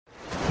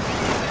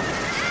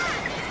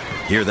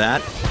Hear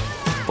that?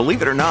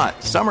 Believe it or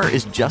not, summer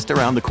is just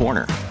around the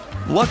corner.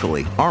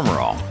 Luckily, Armor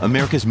All,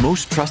 America's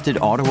most trusted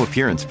auto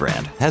appearance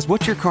brand, has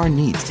what your car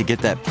needs to get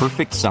that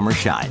perfect summer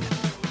shine.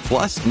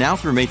 Plus, now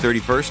through May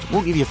 31st,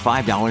 we'll give you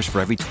 $5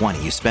 for every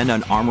 $20 you spend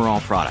on Armor All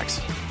products.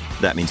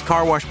 That means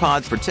car wash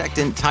pods,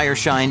 protectant, tire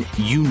shine,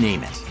 you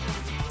name it.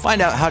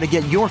 Find out how to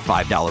get your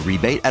 $5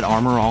 rebate at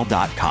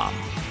armorall.com.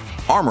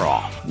 Armor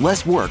All,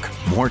 less work,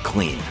 more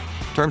clean.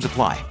 Terms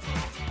apply.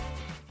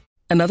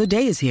 Another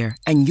day is here,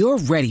 and you're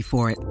ready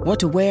for it. What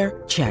to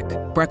wear? Check.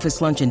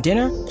 Breakfast, lunch, and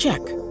dinner? Check.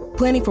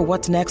 Planning for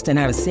what's next and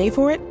how to save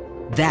for it?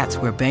 That's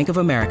where Bank of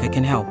America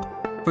can help.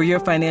 For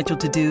your financial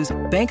to-dos,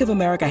 Bank of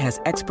America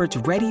has experts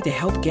ready to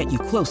help get you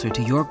closer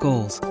to your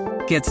goals.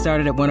 Get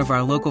started at one of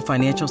our local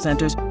financial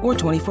centers or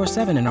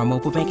 24/7 in our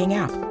mobile banking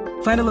app.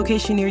 Find a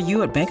location near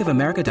you at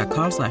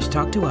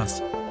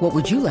bankofamerica.com/talktous. What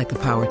would you like the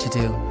power to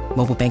do?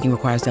 Mobile banking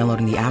requires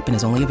downloading the app and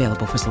is only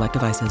available for select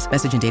devices.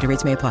 Message and data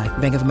rates may apply.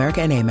 Bank of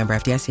America N.A., member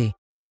FDIC.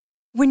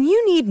 When you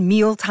need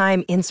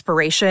mealtime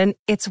inspiration,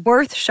 it's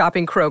worth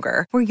shopping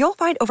Kroger, where you'll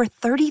find over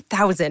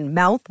 30,000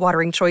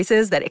 mouth-watering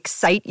choices that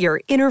excite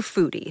your inner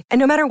foodie. And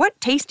no matter what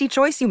tasty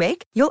choice you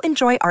make, you'll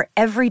enjoy our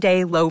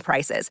everyday low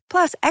prices,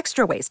 plus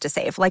extra ways to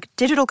save, like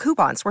digital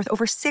coupons worth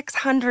over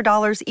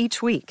 $600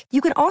 each week. You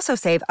can also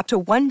save up to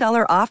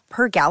 $1 off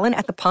per gallon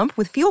at the pump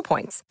with fuel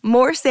points.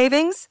 More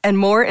savings and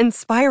more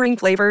inspiring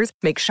flavors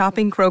make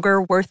shopping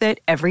Kroger worth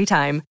it every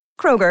time.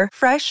 Kroger,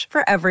 fresh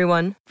for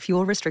everyone.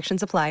 Fuel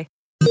restrictions apply.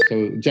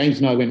 So James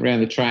and I went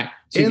round the track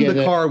together. In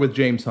the car with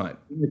James Hunt.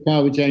 In the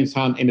car with James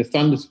Hunt in a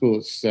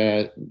Thundersports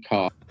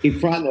car. He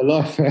frightened the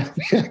life out of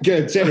me, I'm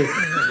going to tell you.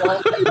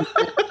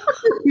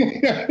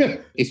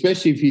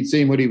 Especially if you'd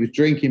seen what he was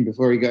drinking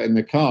before he got in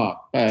the car.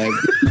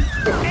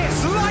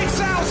 It's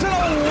lights out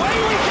and away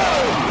we go!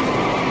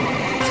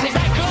 Is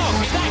that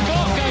clock? Is that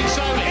clock going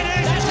slowly? It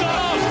is! That's gone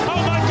off!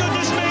 Oh my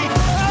goodness me!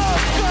 Oh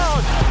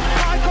God!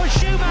 Michael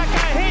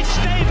Schumacher hits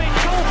David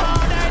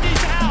Coulthard and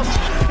he's out!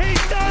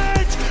 He's done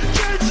it!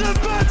 Jenson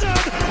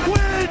Button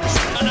wins!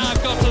 And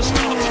I've got to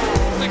stop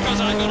because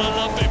I've got a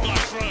lovely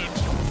black road.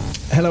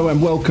 Hello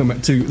and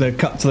welcome to the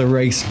Cut to the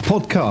Race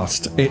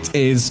podcast. It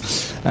is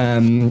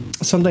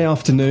Sunday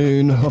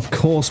afternoon. Of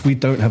course, we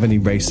don't have any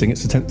racing.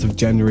 It's the 10th of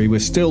January. We're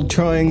still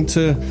trying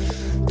to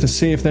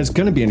see if there's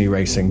going to be any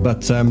racing.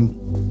 But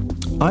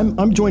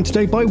I'm joined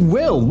today by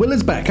Will. Will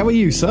is back. How are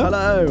you, sir?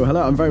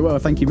 Hello. I'm very well,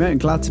 thank you, mate. I'm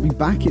glad to be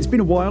back. It's been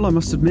a while, I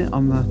must admit.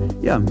 I'm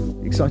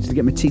excited to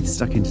get my teeth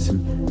stuck into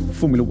some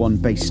Formula One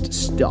based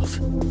stuff.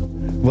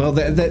 Well,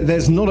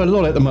 there's not a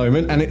lot at the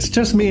moment, and it's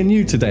just me and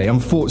you today.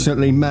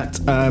 Unfortunately,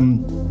 Matt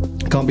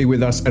can't be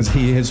with us as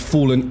he has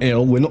fallen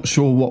ill. We're not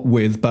sure what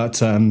with, but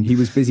he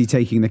was busy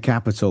taking the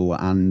capital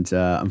and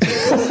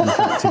unfortunately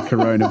contracted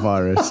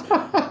coronavirus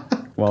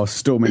while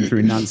storming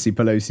through Nancy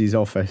Pelosi's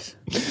office.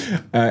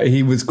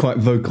 He was quite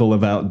vocal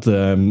about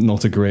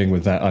not agreeing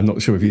with that. I'm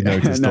not sure if you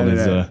noticed on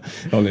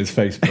his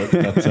Facebook.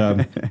 But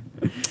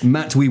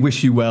Matt, we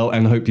wish you well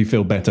and hope you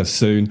feel better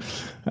soon.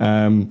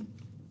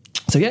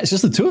 So yeah, it's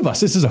just the two of us.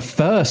 This is a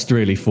first,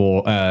 really,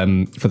 for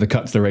the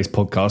Cut to the Race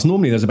podcast.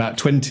 Normally there's about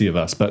 20 of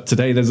us, but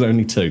today there's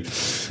only two.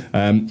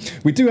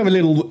 We do have a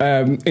little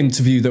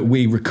interview that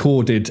we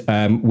recorded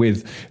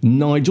with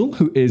Nigel,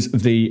 who is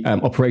the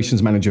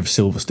operations manager of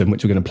Silverstone,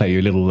 which we're going to play you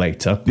a little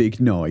later. Big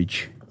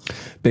Nige.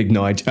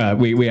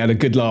 We had a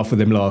good laugh with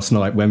him last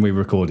night when we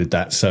recorded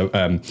that. So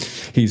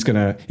he's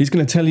gonna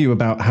tell you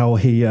about how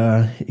he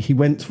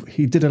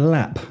did a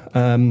lap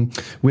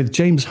with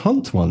James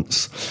Hunt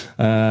once,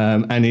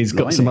 and he's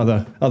got some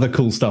other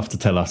cool stuff to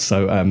tell us.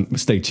 So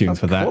stay tuned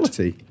for that.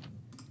 Quality.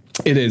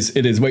 It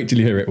is. Wait till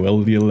you hear it,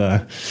 Will.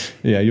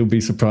 You'll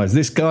be surprised.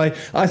 This guy,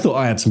 I thought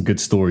I had some good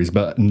stories,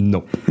 but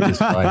nope. This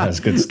guy has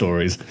good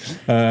stories.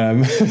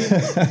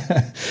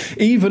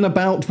 Even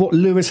about what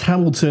Lewis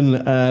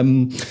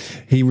Hamilton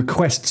he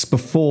requests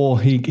before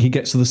he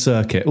gets to the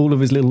circuit. All of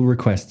his little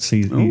requests.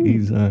 He's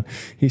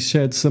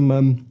shared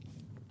some.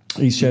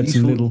 He's shared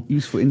some little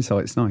useful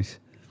insights. Nice.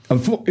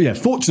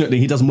 Fortunately,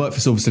 he doesn't work for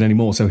Silverstone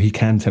anymore, so he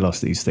can tell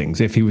us these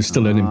things. If he was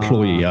still an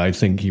employee, I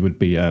think he would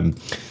be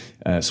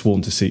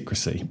sworn to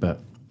secrecy.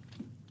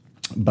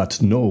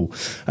 But no.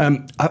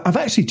 I've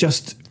actually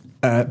just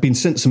been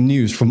sent some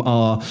news from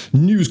our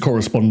news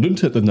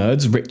correspondent at the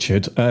Nerds,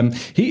 Richard.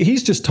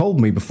 He's just told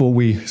me before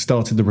we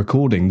started the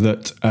recording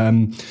that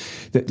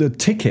the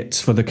tickets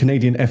for the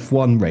Canadian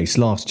F1 race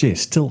last year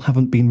still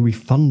haven't been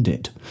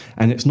refunded,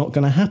 and it's not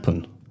going to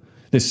happen.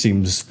 This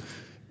seems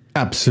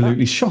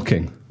absolutely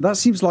shocking. That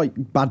seems like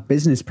bad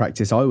business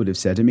practice, I would have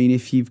said. I mean,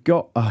 if you've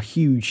got a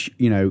huge,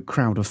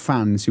 crowd of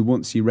fans who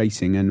want to see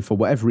racing and for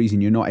whatever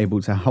reason you're not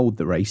able to hold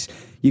the race,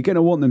 you're going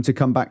to want them to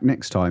come back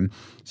next time.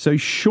 So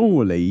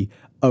surely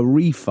a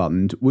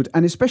refund would,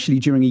 and especially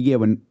during a year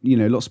when,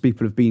 lots of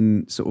people have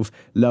been sort of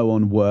low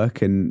on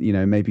work and,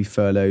 maybe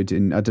furloughed,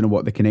 and I don't know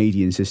what the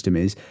Canadian system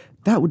is,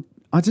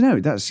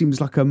 that seems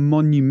like a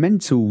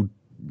monumental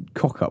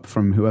cock up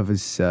from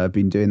whoever's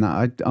been doing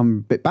that. I'm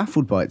a bit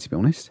baffled by it, to be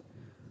honest.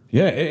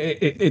 Yeah,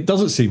 it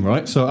doesn't seem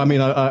right. So, I mean,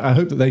 I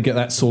hope that they get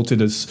that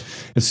sorted as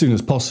soon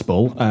as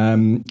possible.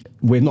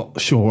 We're not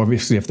sure,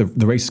 obviously, if the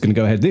race is going to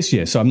go ahead this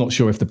year. So I'm not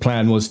sure if the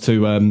plan was to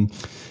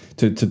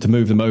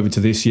move them over to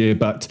this year.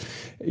 But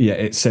yeah,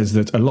 it says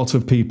that a lot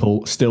of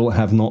people still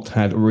have not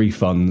had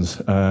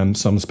refunds.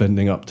 Some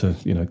spending up to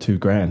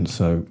 $2,000.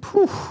 So,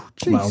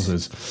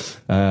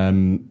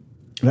 wowzers.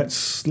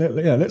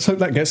 Let's hope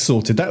that gets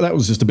sorted. That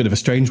was just a bit of a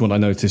strange one I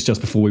noticed just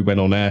before we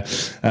went on air.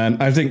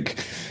 I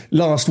think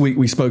last week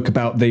we spoke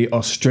about the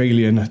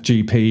Australian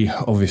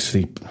GP,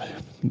 obviously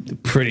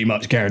pretty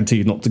much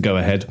guaranteed not to go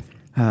ahead.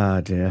 Ah,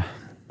 dear.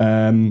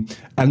 And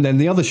then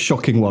the other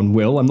shocking one,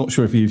 Will, I'm not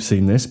sure if you've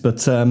seen this, but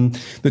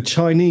the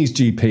Chinese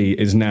GP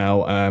is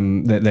now,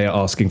 they're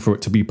asking for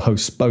it to be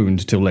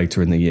postponed till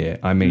later in the year.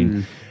 I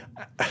mean,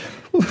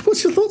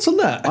 what's your thoughts on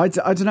that? I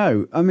don't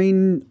know. I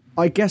mean,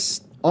 I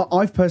guess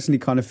I personally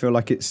kind of feel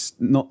like it's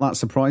not that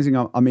surprising.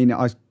 I mean,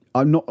 I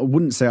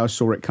wouldn't say I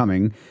saw it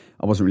coming.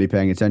 I wasn't really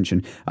paying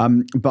attention.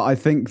 But I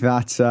think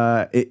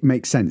that it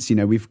makes sense. You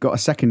know, we've got a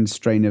second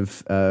strain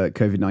of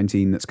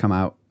COVID-19 that's come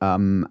out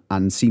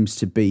and seems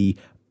to be,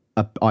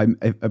 correct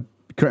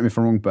me if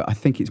I'm wrong, but I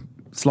think it's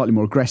slightly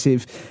more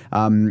aggressive.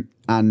 And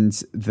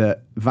the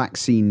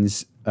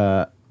vaccines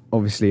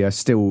obviously are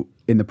still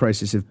in the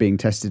process of being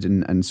tested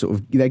and sort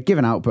of they're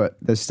given out, but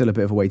there's still a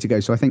bit of a way to go.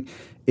 So I think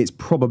it's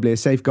probably a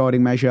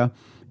safeguarding measure.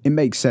 It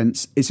makes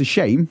sense. It's a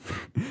shame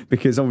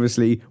because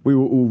obviously we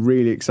were all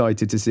really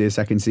excited to see a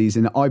second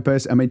season. I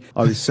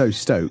was so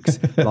stoked.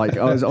 Like,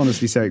 I was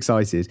honestly so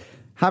excited.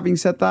 Having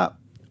said that,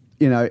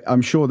 you know,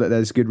 I'm sure that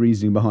there's good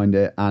reasoning behind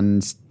it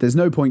and there's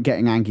no point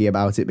getting angry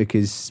about it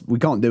because we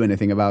can't do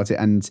anything about it.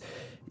 And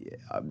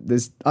I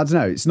don't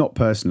know, it's not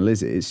personal,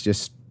 is it? It's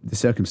just the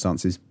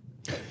circumstances.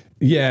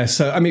 Yeah,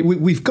 so, I mean,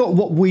 we've got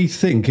what we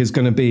think is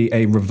going to be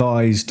a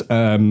revised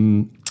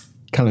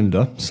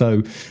calendar.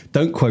 So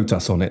don't quote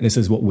us on it. This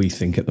is what we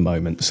think at the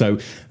moment. So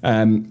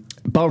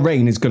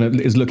Bahrain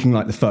is looking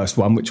like the first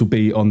one, which will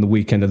be on the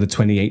weekend of the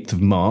 28th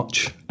of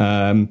March,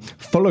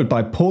 followed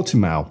by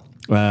Portimao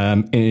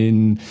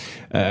in,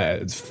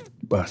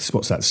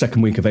 what's that,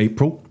 second week of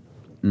April.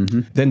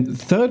 Mm-hmm. Then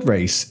third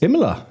race,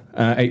 Imola,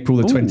 April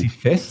the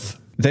 25th.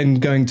 Then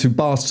going to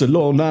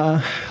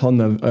Barcelona on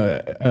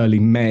the early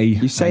May.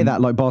 You say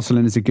that like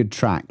Barcelona's a good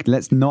track.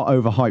 Let's not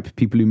overhype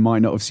people who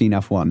might not have seen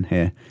F1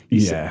 here.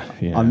 Yeah.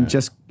 I'm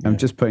just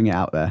putting it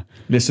out there.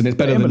 Listen, it's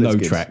better than no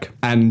track.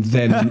 And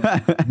then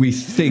we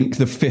think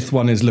the fifth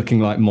one is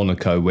looking like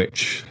Monaco,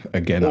 which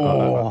again,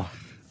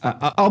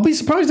 I'll be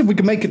surprised if we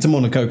can make it to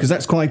Monaco because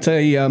that's quite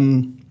a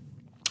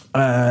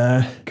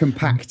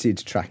compacted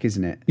track,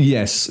 isn't it?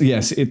 Yes,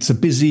 it's a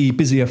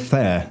busy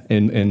affair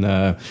in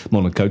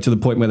Monaco to the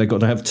point where they've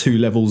got to have two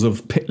levels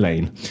of pit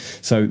lane.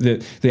 So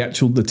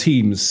the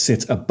teams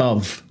sit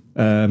above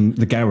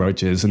the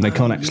garages and they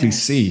can't actually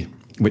see,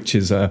 which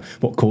is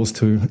what caused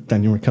to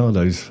Daniel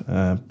Ricciardo's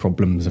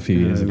problems a few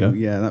years ago.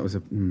 Yeah, that was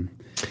a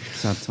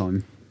sad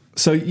time.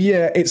 So,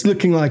 yeah, it's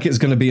looking like it's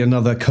going to be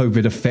another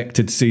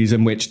COVID-affected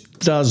season, which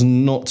does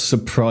not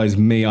surprise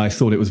me. I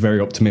thought it was very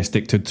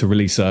optimistic to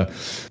release a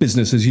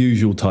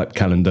business-as-usual type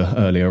calendar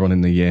earlier on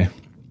in the year.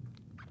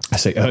 I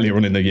say earlier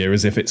on in the year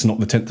as if it's not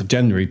the 10th of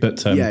January,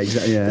 but... yeah,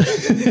 exactly, yeah.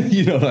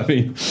 You know what I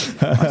mean?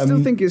 I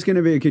still think it's going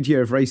to be a good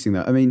year of racing,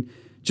 though. I mean,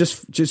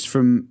 just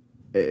from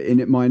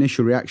my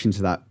initial reaction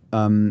to that,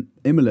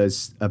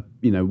 Imola's,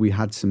 we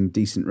had some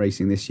decent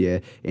racing this year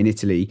in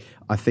Italy.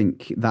 I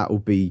think that will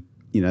be...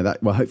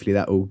 hopefully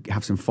that will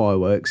have some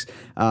fireworks.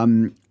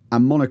 And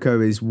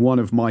Monaco is one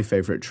of my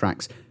favourite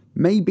tracks.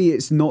 Maybe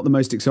it's not the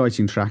most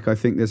exciting track. I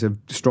think there's a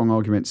strong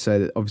argument to say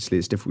that obviously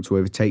it's difficult to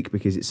overtake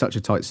because it's such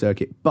a tight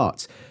circuit.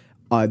 But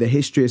the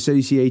history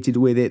associated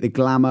with it, the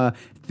glamour,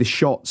 the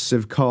shots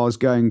of cars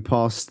going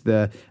past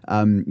the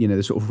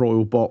sort of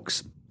royal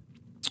box,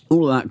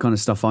 all of that kind of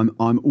stuff,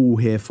 I'm all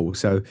here for.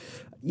 So,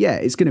 yeah,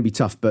 it's going to be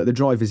tough. But the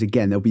drivers,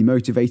 again, they'll be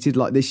motivated.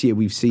 Like this year,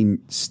 we've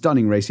seen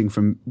stunning racing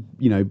from,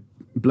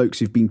 blokes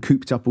who've been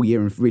cooped up all year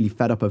and really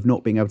fed up of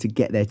not being able to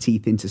get their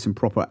teeth into some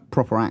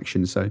proper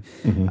action. So,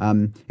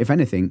 if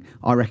anything,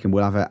 I reckon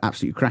we'll have an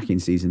absolute cracking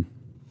season.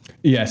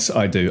 Yes,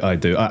 I do.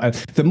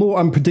 The more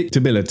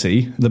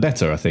unpredictability, the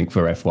better, I think,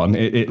 for F1.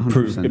 It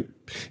proved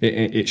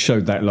it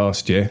showed that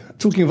last year.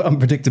 Talking of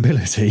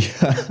unpredictability,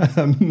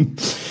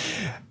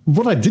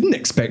 what I didn't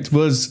expect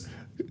was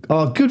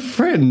our good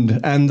friend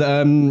and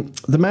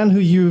the man who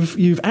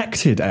you've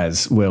acted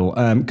as, Will,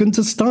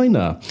 Gunther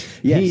Steiner.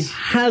 Yes. He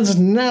has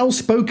now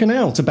spoken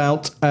out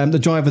about the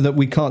driver that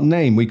we can't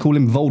name. We call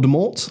him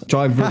Voldemort,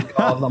 driver of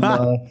car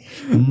number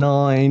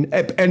 9.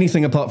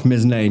 Anything apart from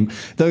his name.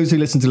 Those who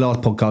listen to the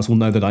last podcast will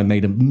know that I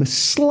made a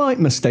slight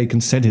mistake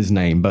and said his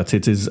name, but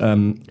it is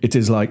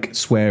like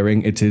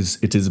swearing. It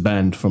is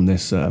banned from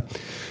this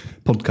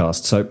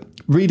podcast. So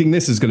reading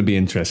this is going to be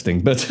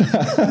interesting, but...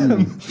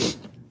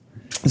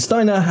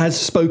 Steiner has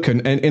spoken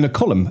in a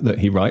column that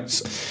he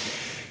writes.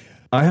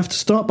 I have to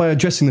start by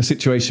addressing the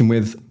situation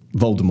with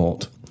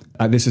Voldemort.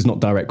 This is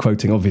not direct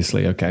quoting,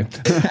 obviously, okay?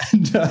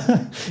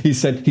 And he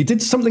said he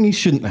did something he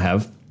shouldn't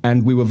have.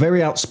 and we were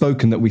very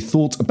outspoken that we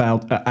thought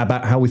about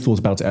how we thought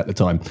about it at the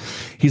time.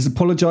 He's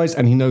apologised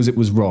and he knows it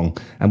was wrong,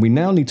 and we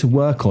now need to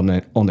work on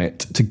it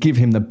to give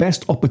him the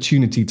best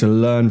opportunity to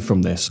learn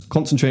from this,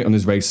 concentrate on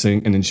his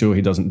racing, and ensure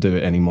he doesn't do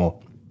it anymore.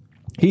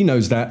 He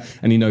knows that,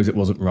 and he knows it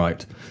wasn't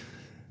right.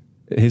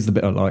 Here's the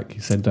bit I like. He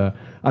said,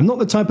 I'm not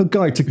the type of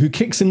guy who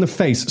kicks in the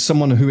face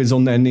someone who is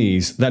on their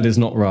knees. That is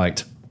not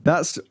right.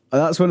 That's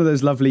one of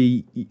those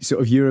lovely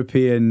sort of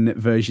European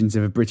versions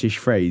of a British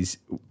phrase.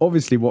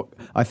 Obviously, what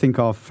I think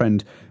our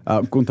friend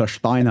Gunther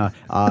Steiner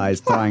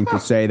is trying to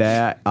say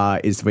there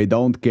is we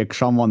don't kick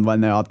someone when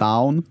they are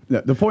down.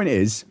 The point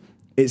is,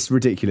 it's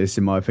ridiculous,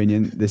 in my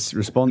opinion, this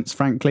response,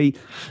 frankly.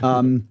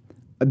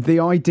 The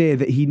idea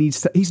that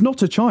he's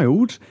not a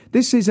child.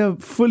 This is a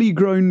fully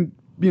grown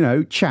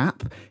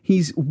chap.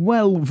 He's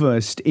well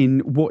versed in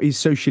what is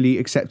socially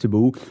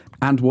acceptable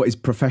and what is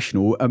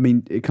professional. I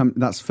mean,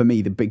 that's for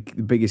me the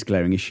biggest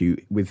glaring issue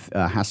with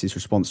Haas's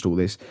response to all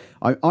this.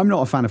 I'm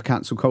not a fan of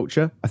cancel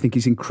culture. I think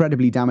it's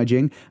incredibly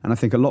damaging, and I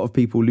think a lot of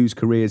people lose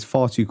careers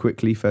far too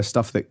quickly for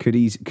stuff that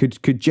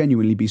could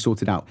genuinely be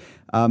sorted out.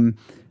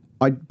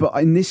 But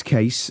in this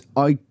case,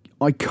 I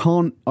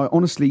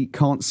honestly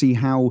can't see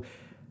how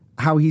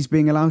he's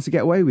being allowed to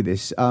get away with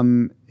this.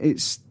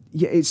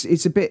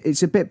 It's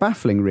a bit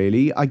baffling,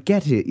 really. I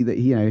get it that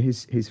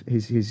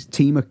his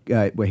team,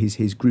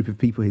 his group of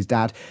people, his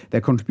dad,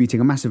 they're contributing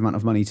a massive amount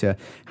of money to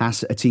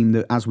Haas, a team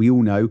that, as we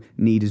all know,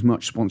 need as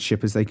much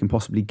sponsorship as they can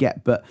possibly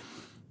get. But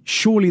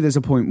surely there's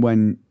a point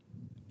when,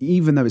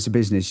 even though it's a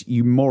business,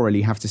 you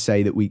morally have to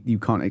say that you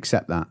can't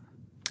accept that.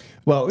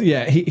 Well,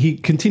 yeah, he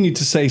continued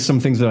to say some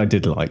things that I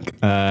did like.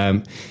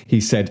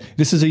 He said,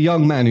 this is a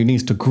young man who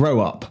needs to grow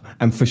up.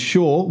 And for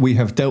sure, we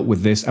have dealt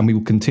with this and we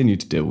will continue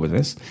to deal with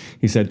this.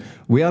 He said,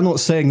 we are not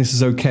saying this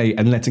is okay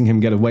and letting him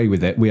get away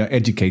with it. We are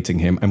educating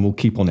him and we'll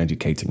keep on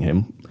educating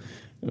him.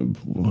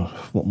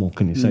 What more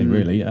can you say,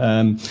 really?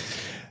 And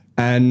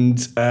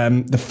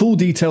the full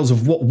details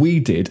of what we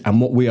did and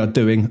what we are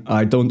doing,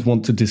 I don't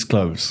want to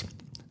disclose.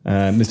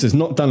 This is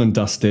not done and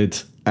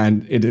dusted.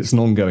 And it is an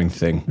ongoing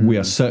thing. We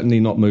are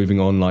certainly not moving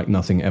on like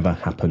nothing ever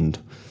happened.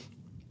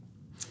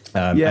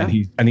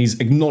 And he's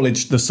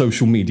acknowledged the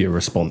social media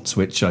response,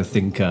 which I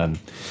think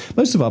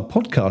most of our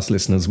podcast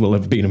listeners will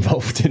have been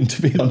involved in,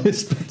 to be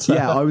honest. But,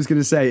 I was going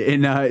to say,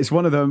 it's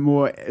one of the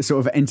more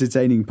sort of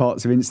entertaining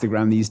parts of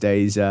Instagram these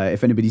days.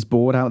 If anybody's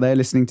bored out there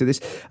listening to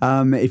this,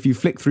 if you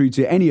flick through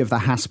to any of the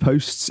Haas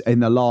posts in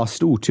the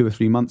last 2 or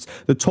 3 months,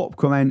 the top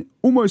comment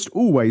almost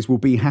always will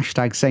be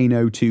 #say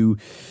no to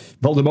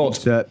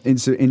Voldemort.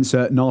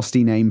 Insert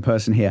nasty name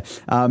person here.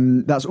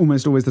 That's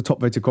almost always the top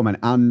voted comment.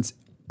 And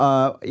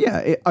I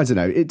don't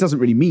know. It doesn't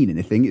really mean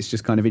anything. It's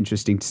just kind of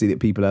interesting to see that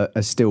people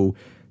are still.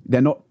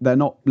 They're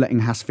not letting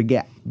Haas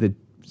forget the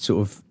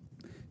sort of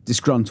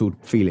disgruntled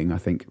feeling, I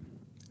think.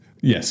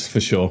 Yes, for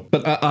sure.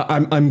 But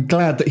I'm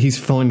glad that he's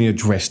finally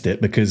addressed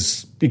it,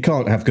 because you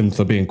can't have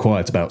Gunther being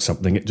quiet about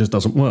something. It just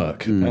doesn't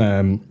work.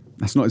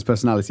 That's not his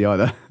personality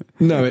either.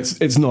 No,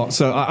 it's not.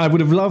 So I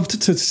would have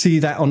loved to see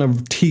that on a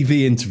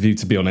TV interview,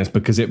 to be honest,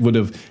 because it would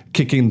have,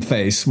 kicking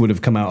face would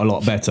have come out a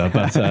lot better.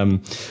 But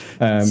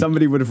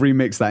somebody would have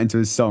remixed that into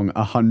his song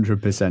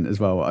 100% as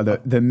well.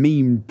 The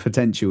meme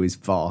potential is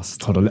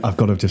vast. Hold on, I've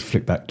got to just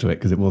flick back to it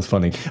because it was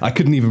funny. I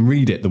couldn't even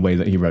read it the way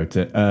that he wrote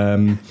it.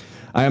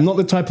 I am not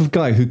the type of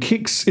guy who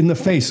kicks in the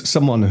face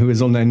someone who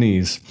is on their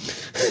knees.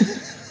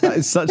 That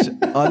is such.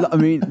 I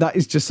mean, that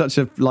is just such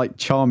a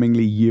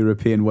charmingly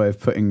European way of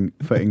putting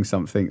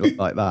something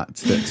like that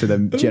to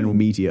the general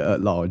media at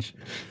large.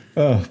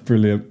 Oh,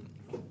 brilliant!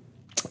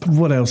 But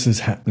what else is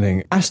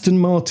happening? Aston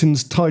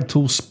Martin's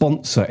title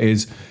sponsor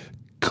is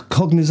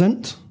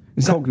Cognizant.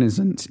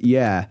 Cognizant,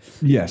 yeah.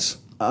 Yes.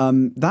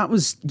 That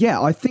was,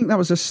 I think that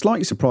was a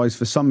slight surprise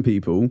for some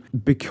people,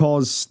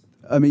 because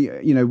I mean,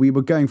 we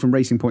were going from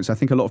Racing Points. I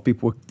think a lot of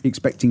people were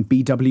expecting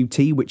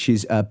BWT, which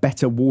is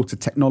better water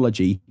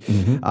technology.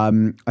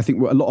 Mm-hmm. I think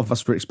a lot of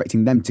us were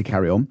expecting them to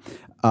carry on.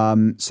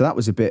 So that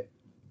was a bit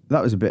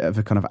of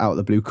a kind of out of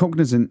the blue.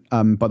 Cognizant,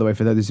 by the way,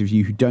 for those of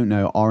you who don't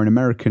know, are an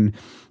American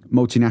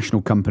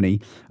multinational company.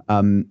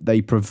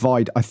 They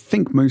provide, I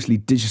think, mostly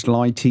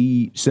digital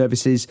IT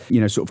services,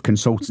 sort of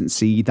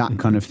consultancy, that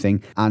kind of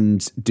thing,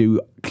 and do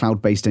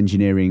cloud-based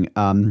engineering.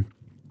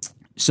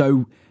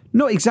 So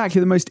not exactly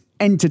the most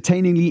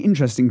entertainingly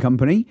interesting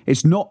company.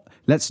 It's not,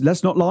 let's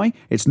not lie,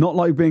 it's not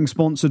like being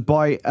sponsored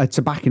by a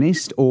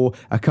tobacconist or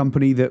a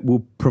company that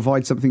will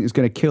provide something that's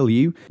going to kill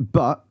you,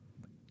 but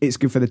it's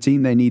good for the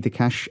team. They need the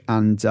cash,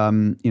 and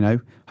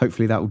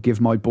hopefully that will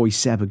give my boy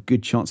Seb a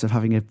good chance of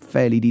having a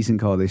fairly decent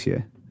car this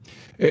year.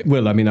 It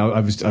will. I mean,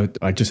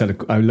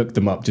 I looked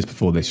them up just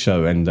before this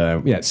show, and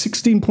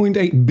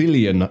 16.8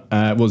 billion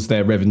was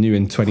their revenue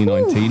in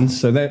 2019. Ooh.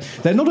 So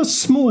they're not a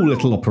small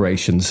little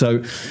operation.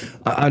 So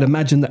I'd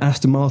imagine that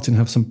Aston Martin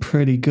have some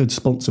pretty good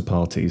sponsor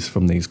parties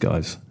from these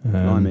guys.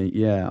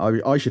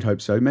 I should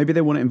hope so. Maybe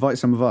they want to invite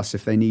some of us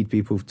if they need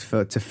people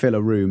to fill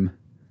a room.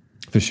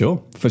 For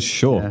sure.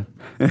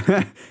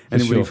 Yeah.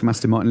 Anybody from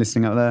Aston Martin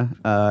listening out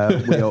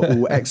there? We are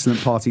all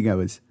excellent party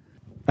goers.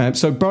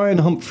 So Brian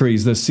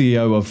Humphreys, the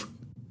CEO of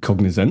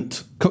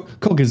Cognizant.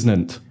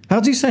 Cognizant. How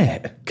do you say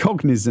it?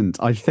 Cognizant,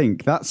 I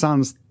think. That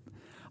sounds...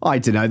 I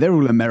don't know. They're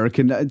all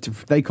American.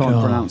 They can't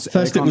pronounce...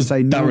 First they can't it was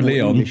say normal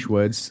Darrell English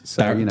words.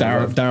 So,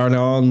 Darrell,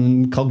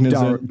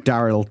 Cognizant.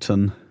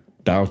 Darrellton.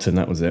 Darrellton,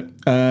 that was it.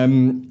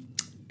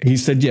 He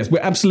said, yes,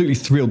 we're absolutely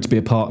thrilled to be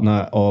a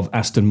partner of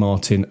Aston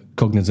Martin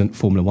Cognizant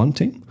Formula One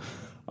team.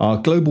 Our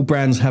global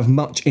brands have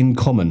much in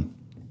common.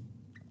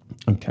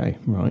 Okay,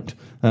 right.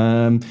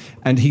 And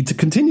he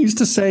continues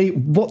to say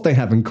what they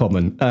have in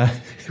common.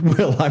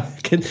 Will,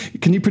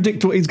 can you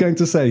predict what he's going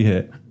to say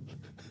here?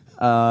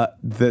 That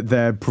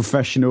they're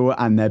professional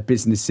and their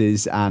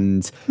businesses,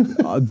 and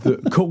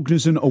the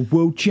Cognizant are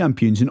world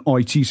champions in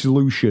IT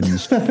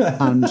solutions.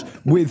 And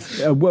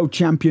with a world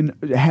champion,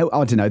 I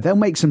don't know, they'll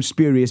make some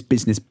spurious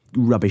business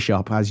rubbish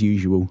up as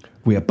usual.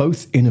 We are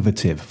both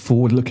innovative,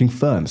 forward-looking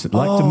firms that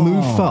like to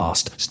move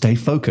fast, stay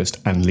focused,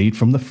 and lead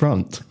from the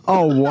front.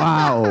 Oh,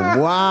 wow.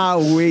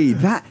 Wowee.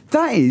 That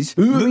is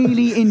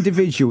really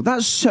individual.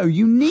 That's so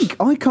unique.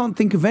 I can't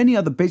think of any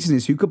other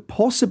business who could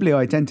possibly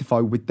identify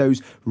with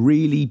those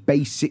really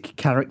basic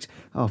characters.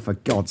 Oh, for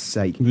God's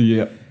sake.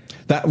 Yeah.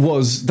 That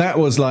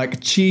was like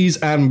cheese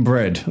and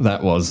bread.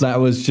 That was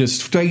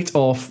just straight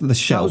off the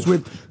shelf. That was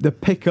with the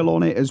pickle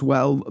on it as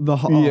well.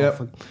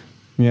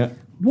 Yeah.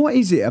 What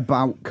is it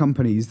about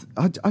companies?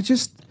 I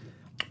just...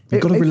 You've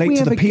got to relate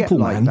to the people,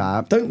 man.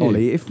 That, don't you?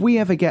 Ollie, if we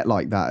ever get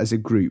like that as a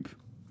group,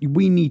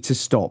 we need to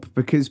stop,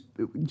 because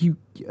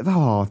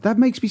that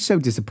makes me so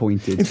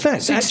disappointed. In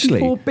fact,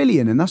 64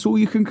 billion, and that's all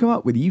you can come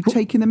up with. You've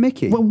taken the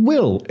mickey. Well,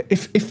 Will,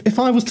 if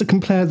I was to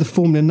compare the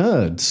Formula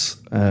Nerds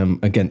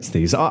against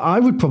these, I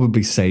would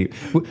probably say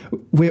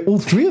we're all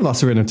three of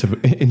us are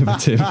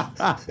innovative.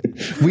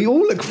 We all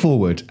look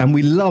forward and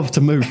we love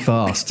to move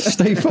fast,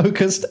 stay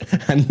focused,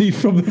 and lead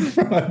from the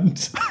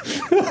front.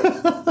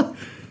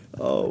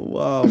 Oh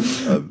wow!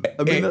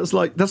 I mean, that's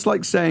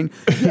like saying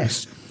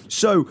yes.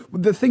 So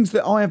the things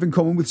that I have in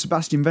common with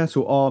Sebastian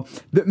Vettel are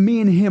that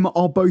me and him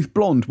are both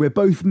blonde. We're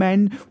both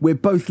men. We're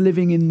both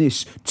living in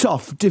this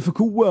tough,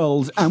 difficult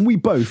world, and we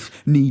both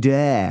need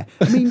air.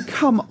 I mean,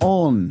 come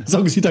on. As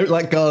long as you don't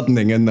like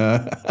gardening and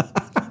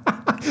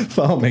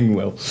farming,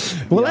 Will.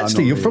 Well, Yeah,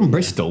 actually, you're really, from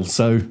Bristol,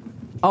 so...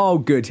 Oh,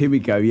 good. Here we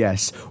go.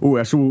 Yes. Oh,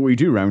 that's all we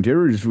do around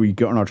here is we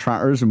get on our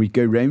tractors and we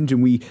go round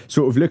and we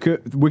sort of look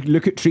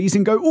at trees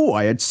and go, oh,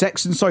 I had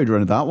sex and cider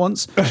under that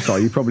once.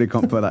 Sorry, you probably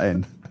can't put that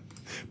in.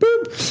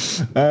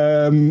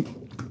 Boop.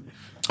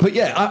 But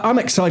yeah, I'm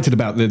excited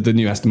about the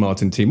new Aston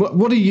Martin team.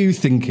 What are you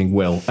thinking,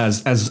 Will?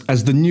 As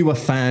the newer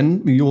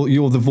fan,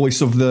 you're the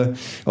voice of the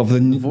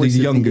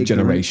younger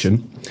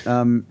generation.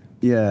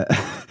 Yeah,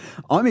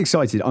 I'm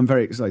excited. I'm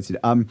very excited.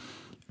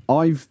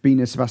 I've been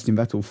a Sebastian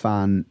Vettel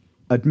fan,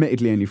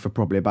 admittedly only for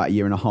probably about a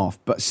year and a half,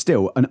 but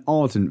still an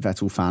ardent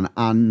Vettel fan.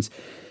 And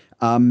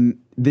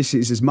this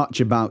is as much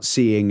about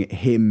seeing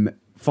him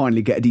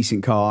finally get a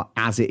decent car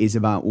as it is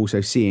about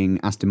also seeing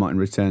Aston Martin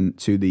return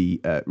to the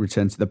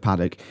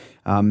paddock.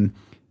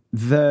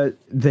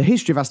 The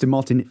history of Aston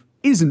Martin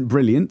isn't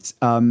brilliant.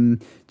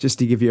 Just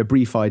to give you a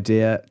brief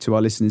idea to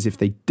our listeners, if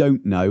they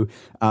don't know,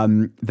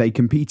 they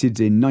competed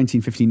in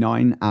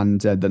 1959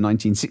 and the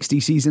 1960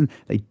 season.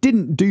 They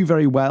didn't do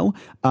very well,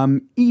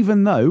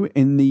 even though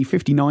in the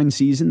 59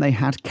 season they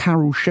had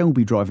Carroll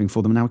Shelby driving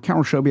for them. Now,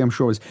 Carroll Shelby, I'm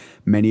sure, as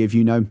many of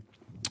you know,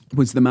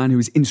 was the man who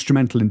was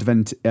instrumental in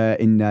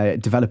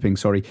developing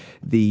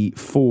the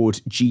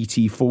Ford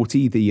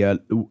GT40, the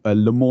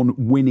Le Mans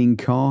winning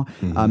car,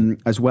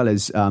 as well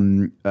as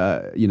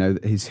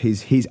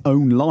his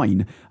own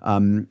line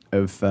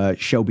of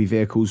Shelby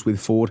vehicles with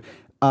Ford.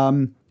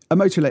 A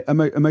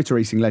motor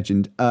racing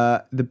legend.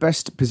 The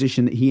best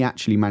position that he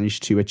actually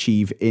managed to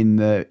achieve in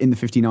the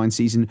 59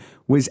 season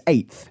was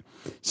 8th.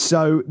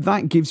 So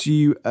that gives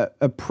you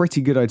a pretty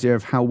good idea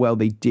of how well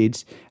they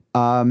did.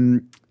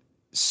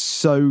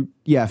 So,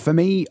 yeah, for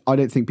me, I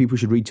don't think people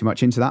should read too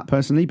much into that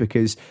personally,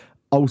 because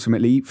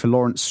ultimately for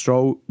Lawrence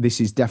Stroll,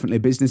 this is definitely a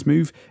business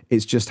move.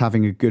 It's just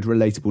having a good,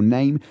 relatable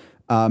name.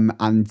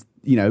 And,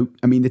 you know,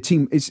 I mean, the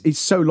team, it's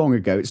so long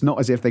ago. It's not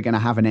as if they're going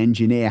to have an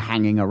engineer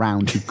hanging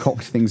around who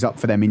cocked things up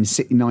for them in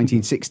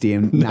 1960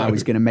 and now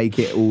is going to make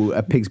it all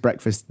a pig's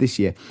breakfast this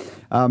year.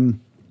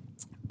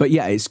 But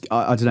yeah,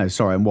 I don't know.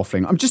 Sorry, I'm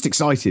waffling. I'm just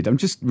excited. I'm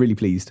just really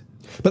pleased.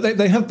 But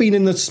they have been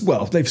in this.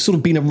 Well, they've sort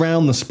of been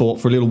around the sport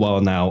for a little while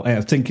now.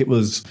 I think it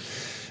was.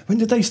 When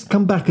did they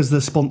come back as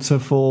the sponsor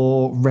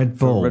for Red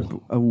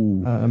Bull?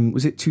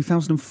 Was it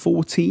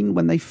 2014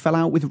 when they fell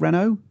out with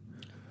Renault?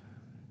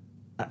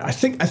 I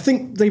think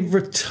they've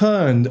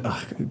returned.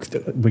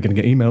 We're going to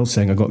get emails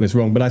saying I got this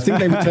wrong, but I think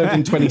they returned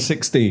in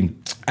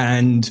 2016.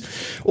 And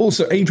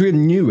also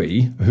Adrian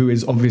Newey, who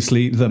is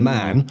obviously the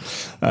man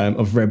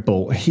of Red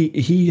Bull,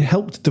 he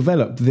helped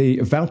develop the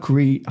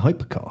Valkyrie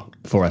hypercar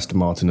for Aston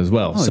Martin as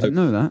well. Oh, I didn't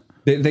know that.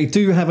 They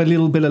do have a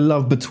little bit of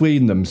love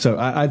between them. So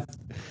I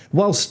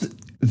whilst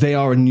they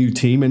are a new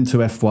team into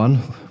F1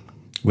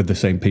 with the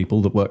same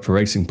people that work for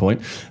Racing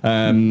Point.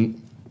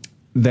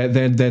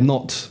 They're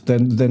not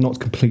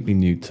completely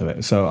new to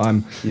it, so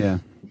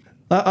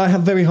I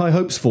have very high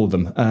hopes for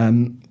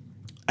them.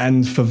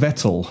 And for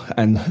Vettel,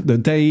 and the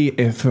day,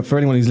 for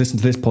anyone who's listened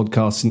to this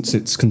podcast since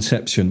its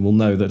conception, will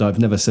know that I've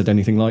never said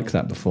anything like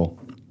that before.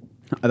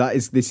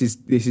 This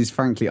is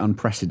frankly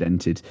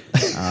unprecedented.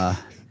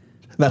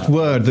 That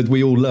word that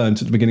we all learned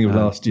at the beginning of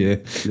last year.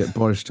 That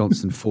Boris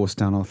Johnson forced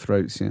down our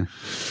throats, yeah.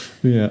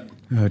 Yeah.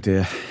 Oh,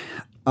 dear.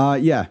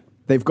 Yeah,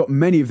 they've got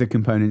many of the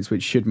components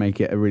which should make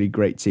it a really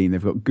great team.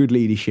 They've got good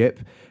leadership.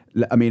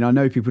 I mean, I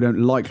know people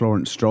don't like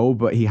Lawrence Stroll,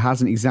 but he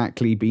hasn't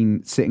exactly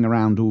been sitting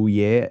around all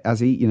year,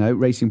 has he? You know,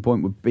 Racing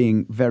Point were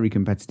being very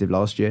competitive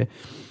last year.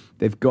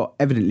 They've got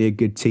evidently a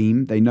good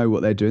team. They know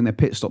what they're doing. Their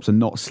pit stops are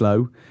not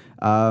slow.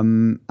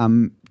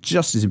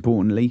 Just as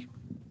importantly,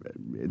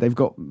 they've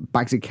got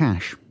bags of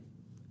cash.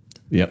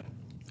 Yep,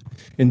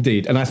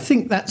 indeed. And I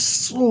think that's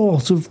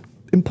sort of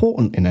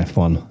important in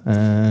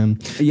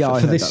F1. Yeah, I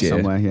for heard this that year.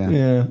 Somewhere,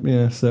 yeah.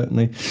 Yeah,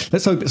 certainly.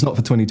 Let's hope it's not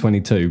for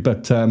 2022.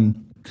 But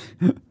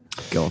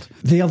God,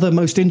 the other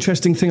most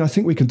interesting thing I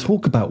think we can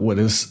talk about, Will,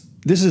 is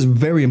this is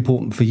very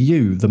important for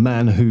you, the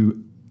man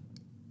who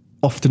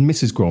often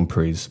misses Grand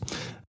Prix.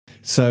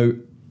 So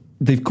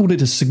they've called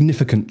it a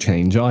significant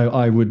change.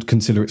 I would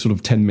consider it sort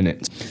of 10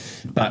 minutes.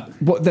 But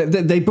what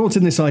they brought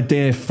in this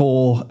idea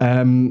for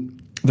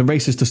the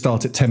races to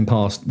start at 10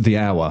 past the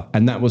hour.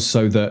 And that was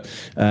so that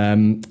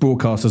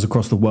broadcasters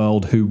across the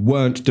world who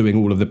weren't doing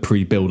all of the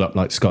pre-build-up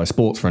like Sky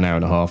Sports for an hour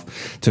and a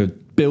half to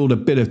build a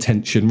bit of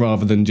tension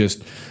rather than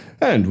just,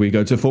 and we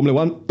go to Formula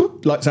One,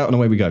 boop, lights out and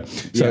away we go.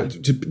 So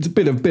it's a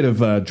bit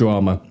of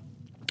drama.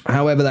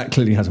 However, that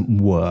clearly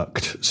hasn't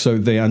worked. So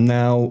they are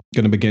now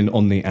going to begin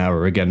on the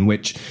hour again,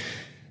 which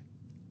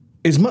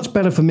is much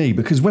better for me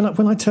because when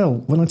I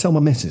tell my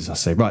missus, I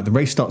say, right, the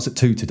race starts at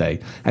 2 today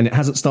and it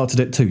hasn't started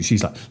at 2.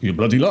 She's like, you're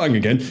bloody lying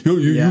again.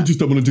 You just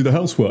don't want to do the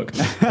housework.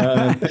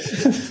 I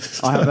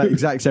have that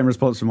exact same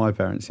response from my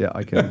parents. Yeah,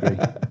 I can agree.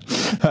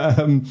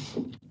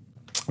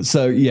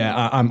 So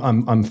yeah,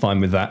 I'm fine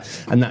with that.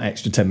 And that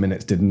extra 10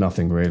 minutes did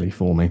nothing really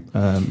for me.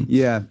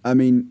 Yeah, I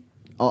mean,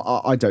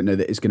 I don't know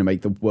that it's going to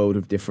make the world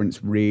of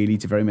difference really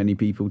to very many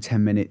people.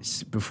 10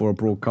 minutes before a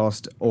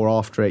broadcast or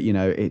after it, you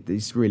know,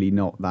 it's really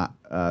not that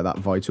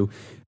vital.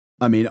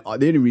 I mean, the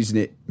only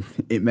reason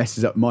it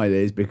messes up my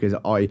day is because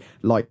I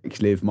like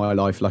to live my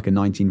life like a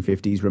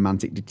 1950s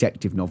romantic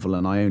detective novel,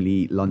 and I only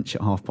eat lunch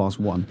at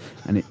 1:30,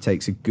 and it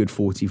takes a good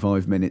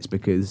 45 minutes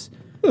because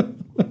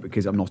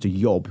I'm not a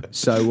yob.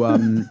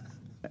 So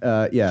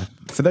yeah,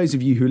 for those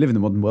of you who live in the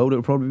modern world,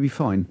 it'll probably be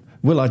fine.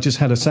 Well, I just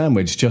had a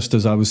sandwich just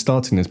as I was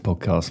starting this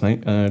podcast,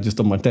 mate,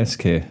 just on my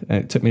desk here.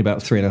 It took me about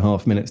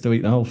 3.5 minutes to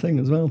eat the whole thing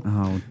as well.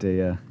 Oh,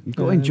 dear. You've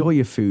got to enjoy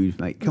your food,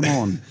 mate. Come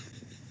on.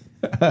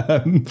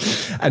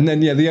 And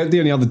then, yeah, the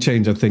only other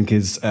change, I think,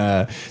 is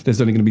there's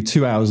only going to be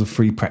 2 hours of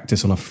free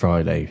practice on a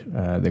Friday.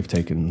 They've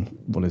taken,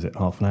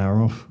 half an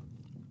hour off?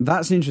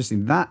 That's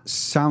interesting. That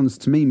sounds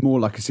to me more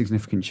like a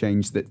significant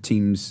change that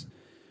teams...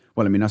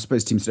 Well, I mean, I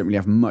suppose teams don't really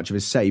have much of a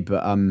say,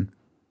 but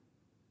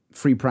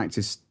free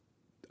practice...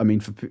 I mean,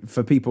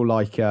 for people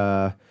like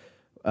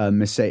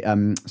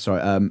McLaren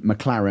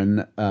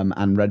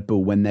and Red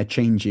Bull, when they're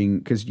changing,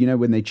 because you know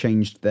when they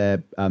changed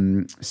their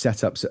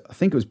setups, I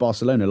think it was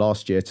Barcelona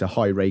last year to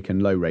high rake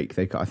and low rake.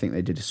 I think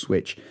they did a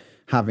switch,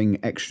 having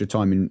extra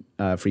time in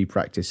free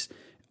practice.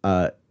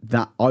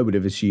 That I would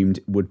have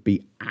assumed would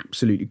be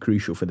absolutely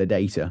crucial for the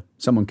data.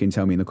 Someone can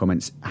tell me in the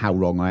comments how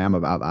wrong I am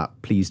about that.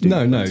 Please do.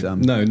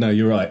 No,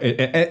 you're right.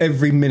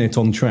 Every minute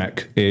on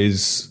track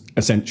is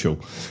essential,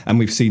 and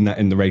we've seen that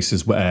in the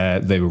races where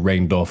they were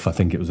rained off. I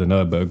think it was the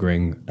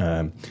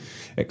Nürburgring,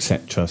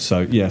 etc.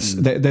 So yes,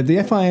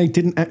 the FIA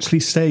didn't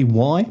actually say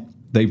why.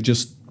 They've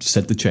just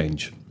said the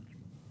change.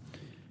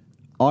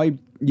 I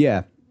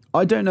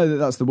don't know that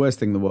that's the worst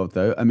thing in the world,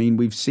 though. I mean,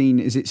 we've seen,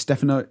 is it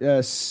Stefano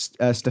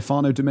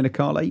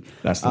Domenicali?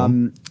 That's the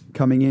one.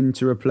 Coming in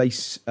to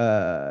replace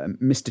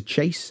Mr.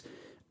 Chase.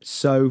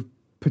 So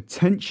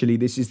potentially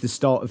this is the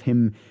start of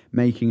him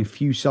making a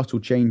few subtle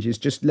changes,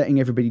 just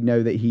letting everybody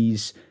know that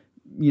he's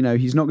not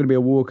going to be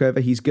a walkover.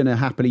 He's going to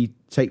happily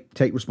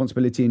take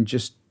responsibility and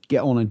just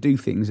get on and do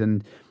things.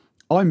 And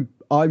I'm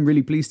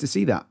really pleased to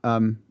see that. I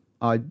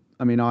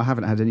mean, I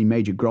haven't had any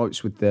major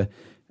gripes with the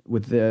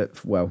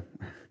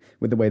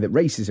way that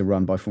races are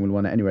run by Formula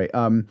One at any rate.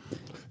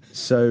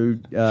 So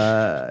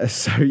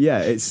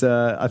yeah, it's.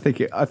 I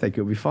think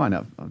it'll be fine.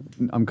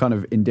 I'm kind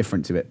of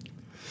indifferent to it.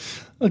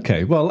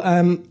 Okay, well,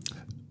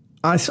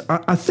 I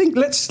think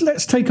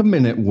let's take a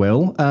minute,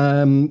 Will.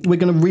 We're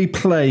going to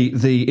replay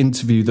the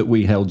interview that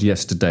we held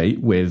yesterday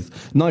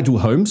with Nigel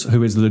Holmes,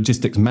 who is the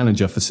logistics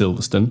manager for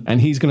Silverstone,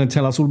 and he's going to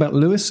tell us all about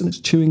Lewis and its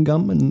chewing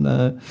gum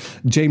and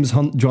James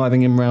Hunt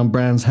driving him around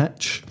Brands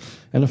Hatch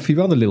and a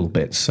few other little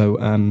bits. So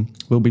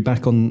we'll be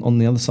back on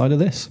the other side of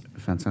this.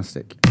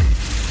 Fantastic.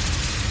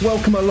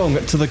 Welcome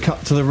along to the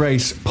Cut to the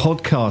Race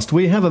podcast.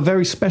 We have a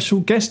very special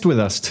guest with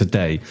us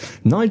today.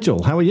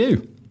 Nigel, how are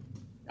you?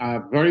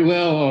 Very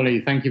well,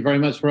 Ollie. Thank you very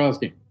much for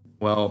asking.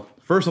 Well,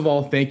 first of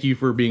all, thank you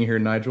for being here,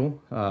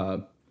 Nigel.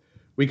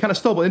 We kind of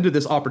stumbled into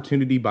this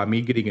opportunity by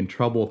me getting in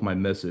trouble with my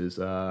missus.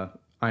 I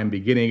am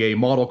beginning a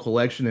model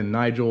collection, and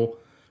Nigel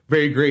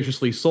very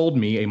graciously sold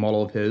me a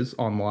model of his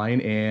online,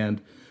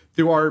 and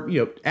through our,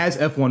 as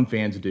F1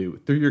 fans do,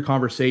 through your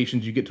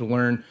conversations, you get to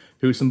learn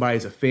who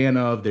somebody's a fan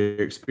of,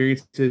 their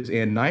experiences.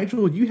 And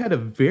Nigel, you had a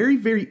very,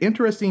 very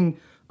interesting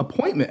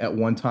appointment at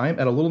one time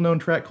at a little known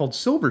track called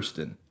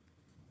Silverstone.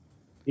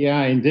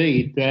 Yeah,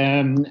 indeed.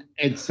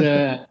 It's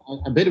a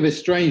bit of a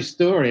strange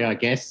story, I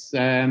guess.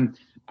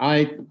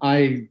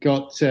 I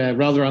got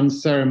rather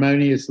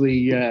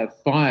unceremoniously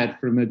fired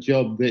from a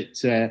job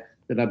that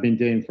I've been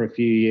doing for a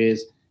few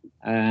years,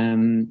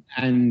 and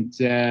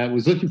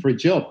was looking for a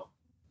job.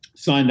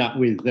 Signed up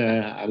with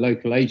a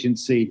local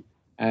agency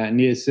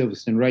near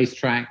Silverstone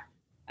racetrack,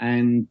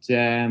 and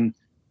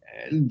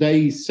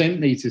they sent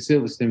me to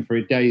Silverstone for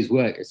a day's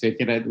work. I said,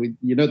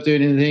 you're not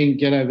doing anything,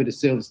 get over to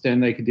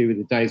Silverstone, they could do with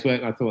a day's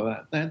work. I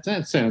thought,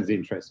 that sounds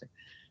interesting.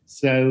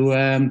 So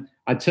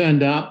I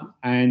turned up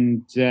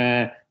and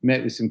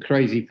met with some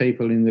crazy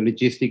people in the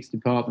logistics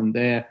department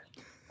there,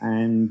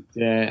 and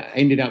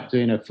ended up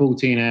doing a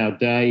 14-hour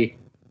day,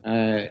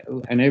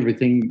 and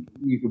everything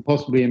you could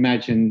possibly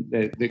imagine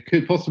that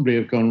could possibly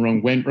have gone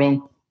wrong went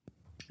wrong.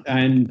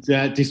 And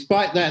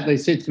despite that, they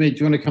said to me, do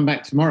you want to come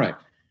back tomorrow?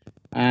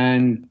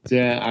 And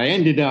I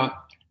ended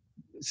up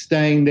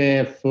staying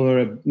there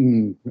for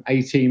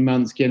 18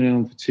 months, getting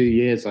on for 2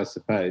 years, I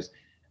suppose.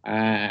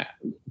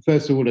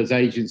 First of all as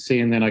agency,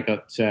 and then I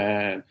got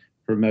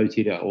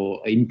promoted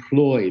or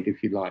employed,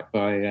 if you like,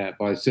 by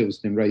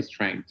Silverstone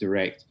Racetrack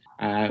Direct,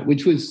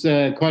 which was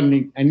quite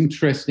an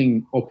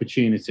interesting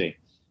opportunity.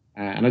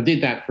 And I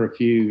did that for a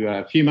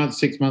few months,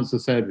 6 months or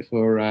so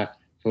before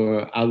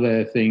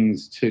other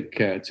things took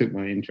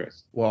my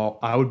interest. Well,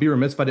 I would be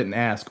remiss if I didn't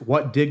ask,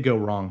 what did go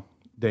wrong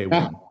day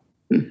one?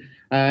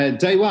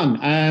 Day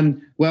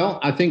one. Well,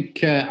 I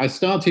think I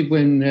started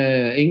when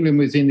England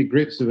was in the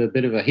grips of a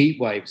bit of a heat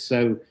wave.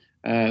 So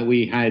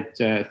we had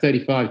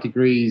 35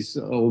 degrees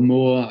or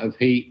more of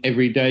heat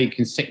every day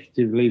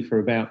consecutively for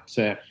about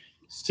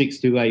 6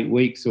 to 8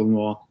 weeks or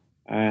more.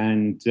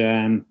 And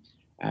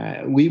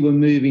we were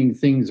moving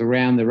things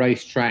around the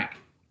racetrack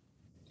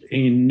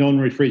in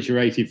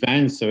non-refrigerated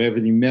vans, so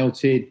everything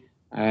melted.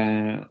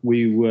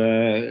 We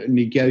were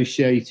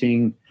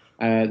negotiating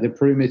the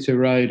perimeter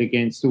road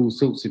against all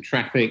sorts of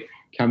traffic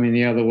coming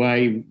the other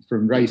way,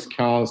 from race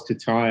cars to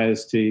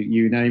tyres to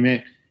you name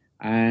it,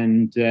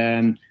 and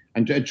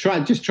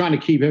trying to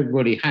keep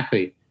everybody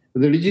happy.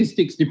 But the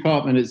logistics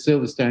department at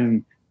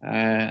Silverstone,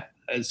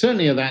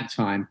 certainly at that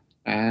time,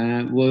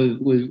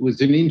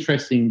 was an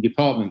interesting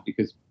department,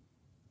 because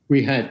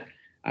we had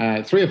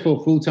 3 or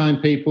 4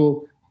 full-time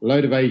people, a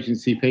load of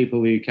agency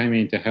people who came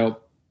in to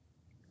help,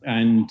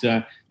 and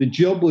the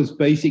job was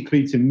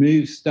basically to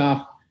move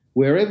stuff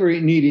wherever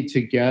it needed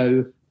to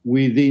go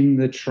within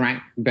the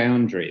track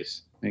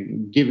boundaries.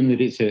 And given that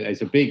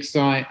it's a big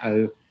site,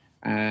 all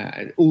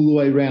the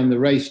way around the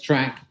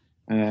racetrack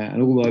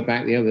and all the way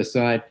back the other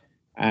side,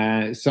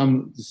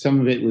 some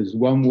of it was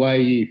one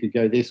way. You could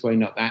go this way,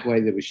 not that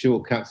way. There were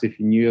shortcuts if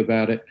you knew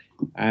about it.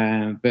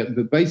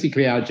 But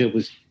basically our job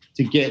was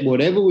to get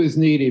whatever was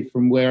needed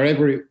from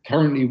wherever it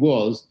currently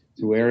was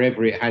to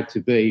wherever it had to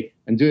be,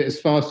 and do it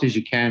as fast as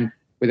you can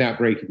without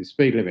breaking the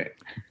speed limit.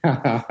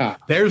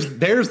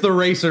 There's the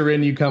racer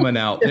in you coming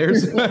out.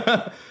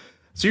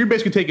 So you're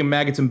basically taking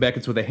maggots and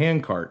Beckett's with a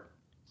hand cart.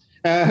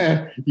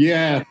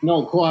 Yeah,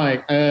 not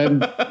quite. Yeah,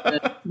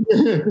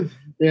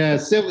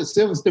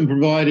 Silverstone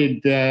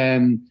provided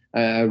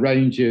a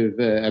range of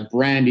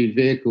branded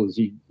vehicles.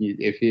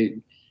 If you're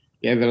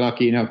ever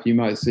lucky enough, you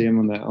might see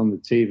them on the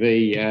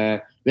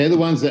TV. They're the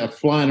ones that are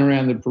flying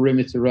around the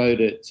perimeter road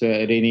at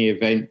any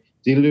event,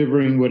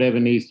 delivering whatever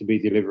needs to be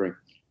delivering.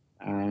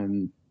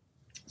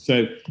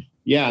 So,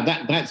 yeah,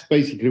 that's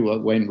basically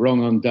what went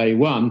wrong on day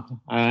one.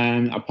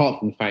 Apart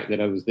from the fact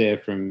that I was there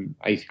from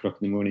 8 o'clock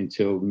in the morning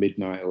till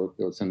midnight or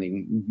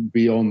something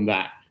beyond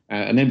that.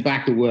 And then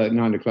back at work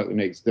 9 o'clock the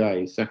next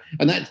day. So,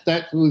 and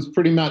that was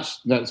pretty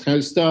much, that's how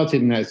it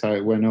started, and that's how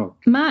it went on.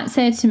 Matt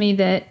said to me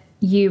that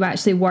you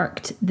actually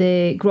worked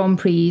the Grand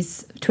Prix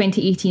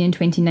 2018 and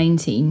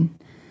 2019.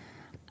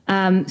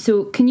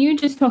 So can you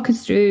just talk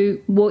us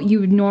through what you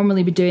would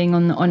normally be doing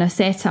on a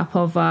setup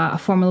of a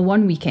Formula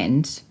One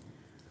weekend?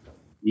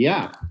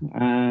 Yeah.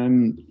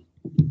 I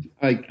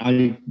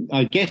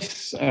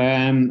guess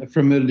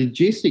from a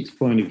logistics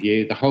point of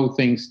view, the whole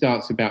thing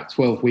starts about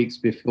 12 weeks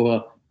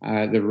before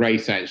the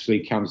race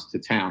actually comes to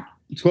town.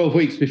 12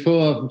 weeks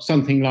before,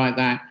 something like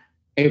that,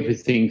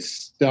 everything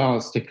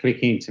starts to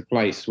click into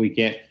place. We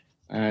get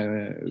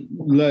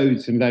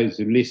loads and loads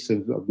of lists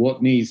of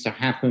what needs to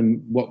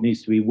happen, what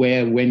needs to be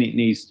where, when it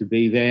needs to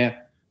be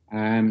there.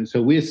 So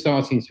we're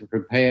starting to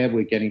prepare.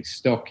 We're getting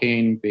stock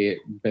in, be it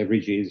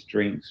beverages,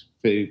 drinks,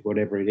 food,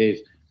 whatever it is.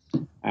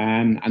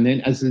 And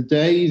then as the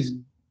days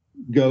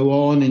go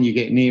on and you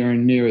get nearer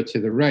and nearer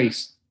to the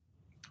race,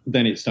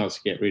 then it starts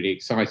to get really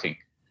exciting.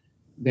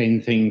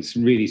 Then things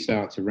really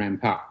start to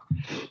ramp up.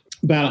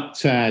 About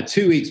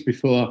 2 weeks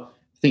before,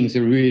 things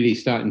are really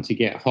starting to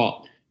get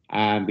hot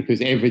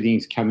because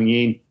everything's coming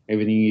in,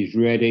 everything is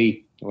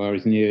ready, or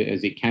as near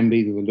as it can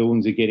be. The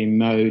lawns are getting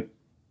mowed.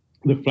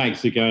 the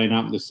flags are going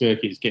up, the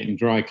circuit's getting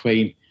dry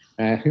clean,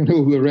 and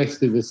all the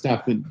rest of the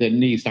stuff that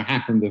needs to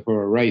happen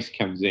before a race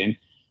comes in.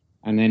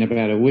 And then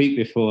about a week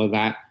before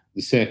that,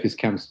 the circus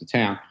comes to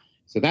town.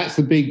 So that's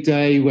the big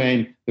day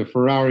when the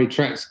Ferrari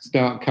trucks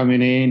start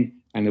coming in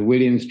and the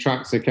Williams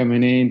trucks are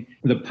coming in.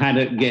 The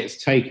paddock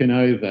gets taken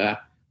over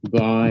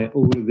by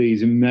all of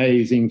these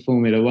amazing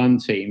Formula One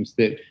teams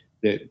that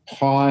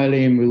pile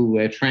in with all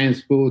their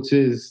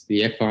transporters.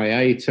 The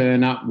FIA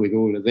turn up with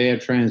all of their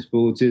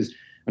transporters.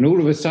 And all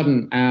of a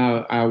sudden,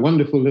 our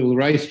wonderful little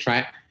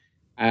racetrack,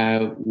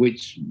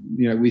 which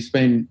we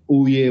spend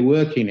all year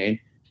working in,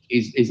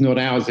 is not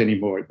ours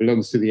anymore. It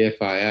belongs to the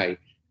FIA.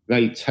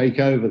 They take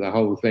over the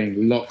whole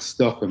thing, lock,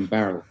 stock, and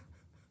barrel.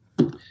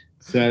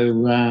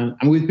 So,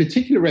 and with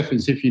particular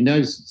reference, if you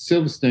know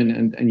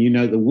Silverstone and you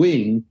know the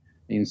wing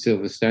in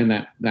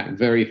Silverstone, that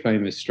very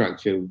famous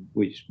structure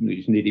which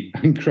nearly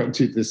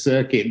bankrupted the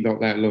circuit not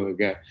that long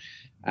ago,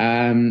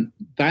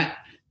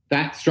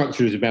 that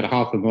structure is about a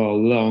half a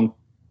mile long.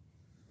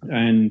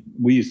 And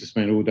we used to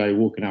spend all day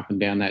walking up and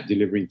down that,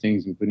 delivering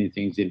things and putting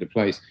things into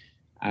place.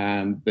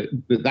 But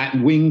that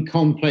wing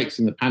complex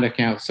and the paddock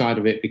outside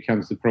of it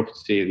becomes the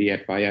property of the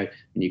FIA,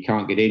 and you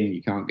can't get in,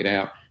 you can't get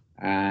out.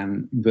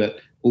 But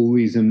all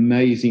these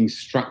amazing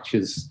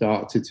structures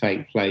start to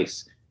take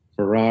place.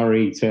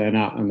 Ferrari turn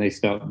up and they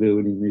start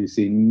building this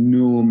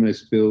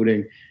enormous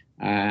building.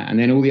 And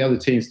then all the other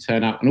teams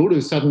turn up, and all of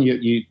a sudden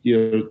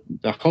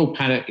the whole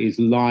paddock is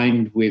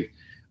lined with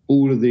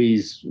all of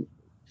these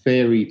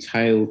fairy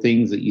tale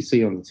things that you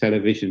see on the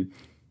television.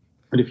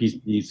 And if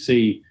you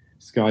see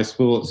Sky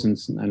Sports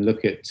and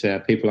look at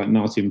people like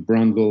Martin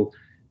Brundle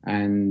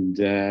and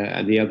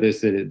the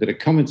others that are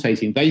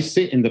commentating, they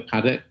sit in the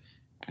paddock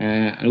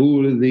and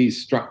all of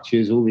these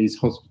structures, all these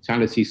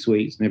hospitality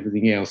suites and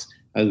everything else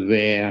are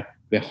there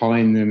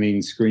behind them in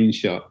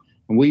screenshot.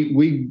 And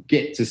we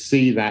get to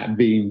see that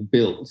being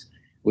built.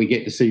 We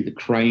get to see the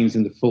cranes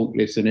and the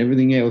forklifts and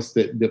everything else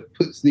that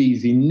puts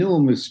these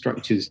enormous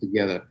structures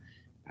together.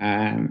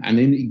 And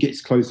then it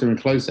gets closer and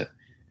closer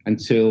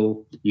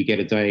until you get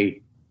a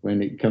day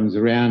when it comes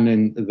around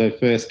and the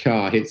first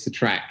car hits the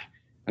track.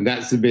 And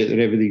that's the bit that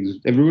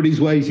everybody's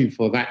waiting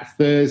for, that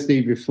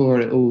Thursday before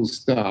it all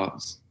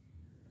starts.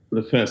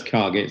 The first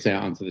car gets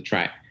out onto the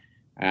track.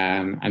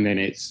 And then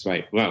it's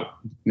like, well,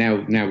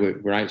 now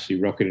we're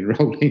actually rocking and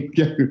rolling.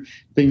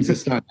 Things are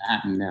starting to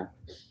happen now.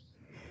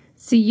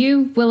 So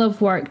you will have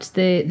worked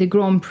the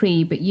Grand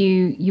Prix, but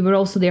you were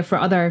also there for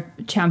other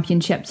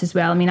championships as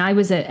well. I mean, I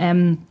was at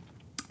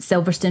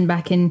Silverstone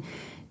back in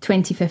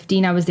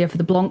 2015. I was there for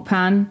the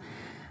Blancpain,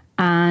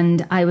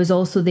 and I was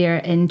also there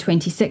in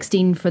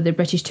 2016 for the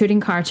British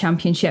Touring Car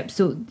Championship.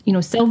 So,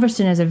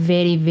 Silverstone is a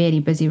very, very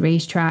busy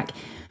racetrack.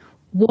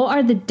 What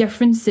are the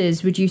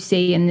differences, would you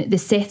say, in the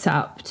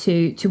setup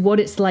to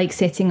what it's like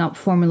setting up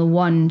Formula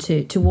One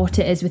to what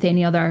it is with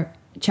any other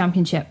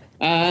championship?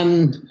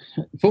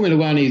 Formula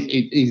One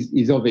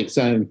is of its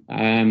own.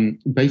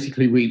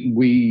 Basically,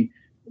 we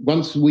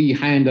once we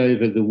hand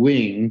over the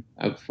wing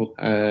at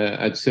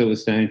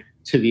Silverstone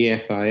to the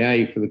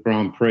FIA for the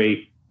Grand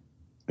Prix,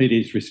 it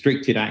is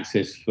restricted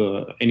access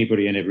for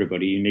anybody and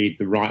everybody. You need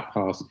the right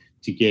pass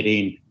to get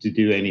in to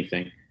do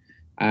anything.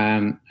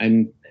 And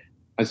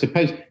I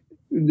suppose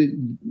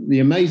the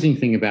amazing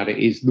thing about it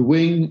is the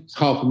wing is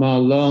half a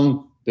mile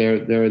long.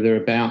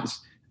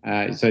 Thereabouts.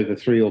 It's over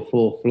 3 or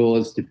 4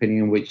 floors,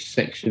 depending on which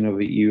section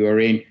of it you are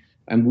in.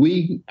 And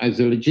we, as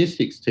a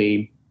logistics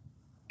team,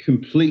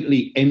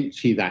 completely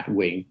empty that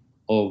wing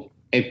of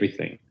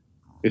everything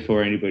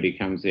before anybody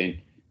comes in.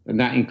 And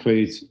that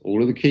includes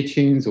all of the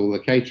kitchens, all the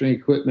catering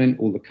equipment,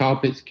 all the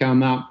carpets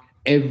come up,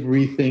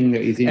 everything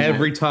that is in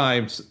Every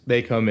time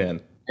they come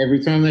in.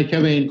 Every time they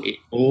come in, it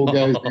all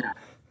goes down.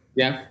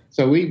 Yeah.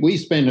 So we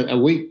spend a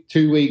week,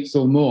 2 weeks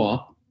or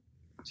more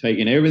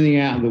taking everything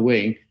out of the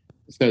wing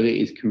so that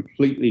it's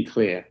completely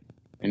clear.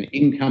 And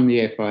in come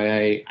the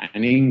FIA,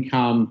 and in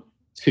come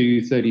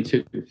 2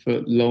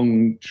 32-foot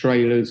long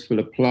trailers full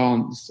of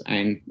plants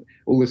and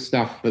all the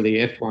stuff for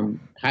the F1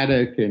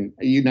 paddock, and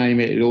you name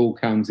it, it all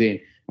comes in.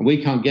 And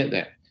we can't get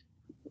there.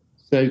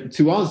 So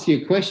to answer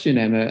your question,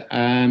 Emma,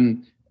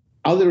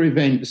 other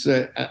events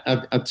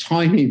are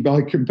tiny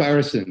by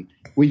comparison.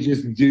 We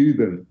just do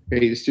them.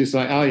 It's just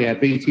like, oh yeah,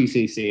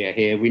 BTCC are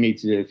here. We need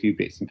to do a few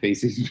bits and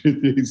pieces.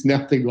 It's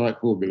nothing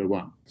like Formula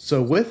One.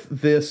 So with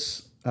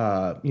this,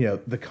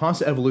 the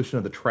constant evolution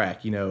of the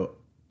track,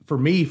 for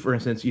me, for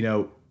instance,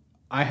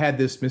 I had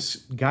this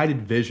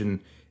misguided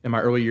vision in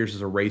my early years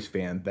as a race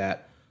fan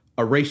that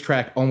a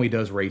racetrack only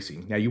does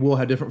racing. Now, you will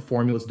have different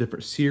formulas,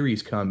 different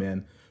series come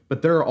in,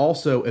 but there are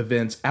also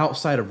events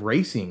outside of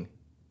racing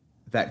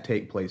that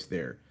take place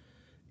there.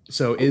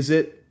 So is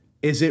it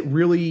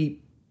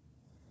really,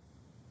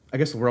 I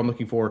guess the word I'm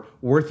looking for,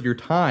 worth your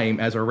time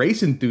as a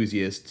race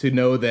enthusiast to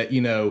know that,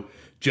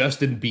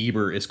 Justin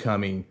Bieber is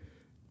coming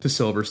to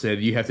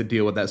Silverstone? You have to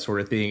deal with that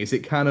sort of thing. Is it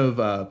kind of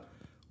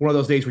one of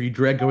those days where you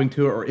dread going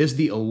to it, or is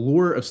the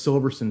allure of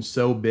Silverstone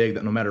so big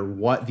that no matter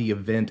what the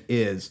event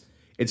is,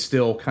 it's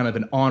still kind of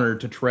an honor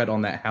to tread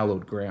on that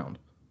hallowed ground?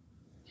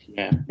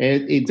 Yeah,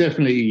 it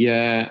definitely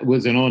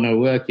was an honour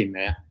working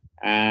there,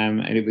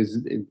 and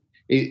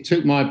it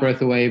took my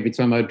breath away every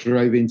time I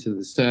drove into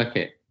the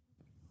circuit.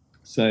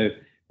 So,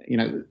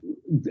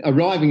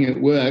 arriving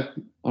at work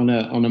on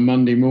a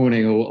Monday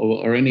morning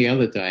or any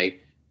other day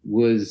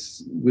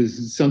was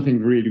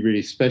something really,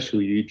 really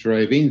special. You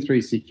drove in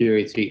through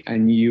security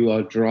and you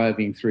are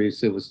driving through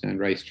Silverstone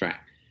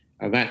racetrack.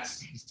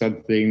 That's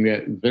something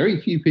that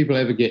very few people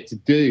ever get to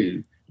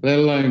do, let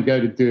alone go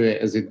to do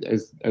it as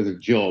a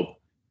job.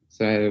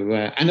 So,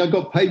 and I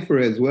got paid for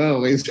it as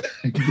well. It's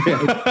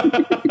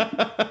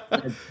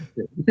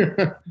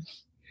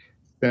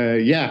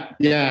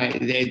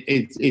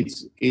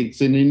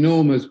an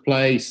enormous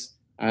place.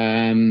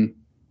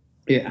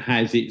 It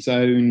has its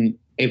own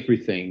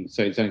everything,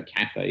 so its own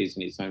cafes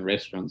and its own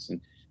restaurants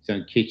and its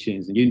own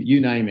kitchens and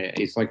you name it.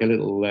 It's like a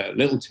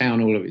little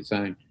town all of its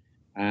own.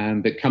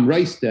 But come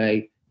race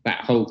day,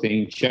 that whole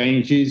thing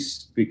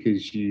changes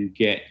because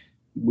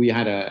we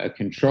had a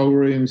control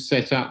room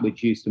set up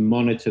which used to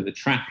monitor the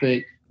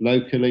traffic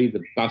locally,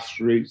 the bus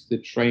routes, the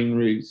train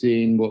routes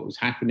in, what was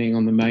happening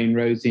on the main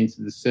roads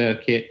into the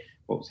circuit,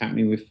 what was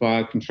happening with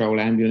fire control,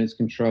 ambulance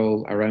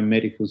control, our own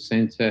medical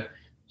centre.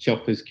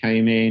 Choppers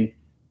came in,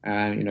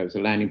 it was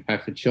a landing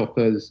pad for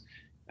choppers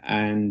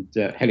and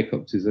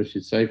helicopters, I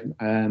should say.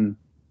 And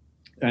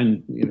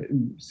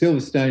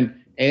Silverstone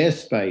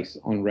airspace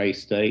on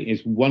race day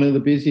is one of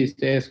the busiest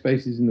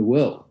airspaces in the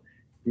world.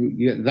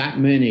 You get that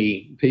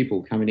many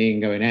people coming in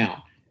and going out,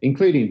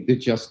 including the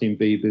Justin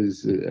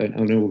Biebers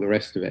and all the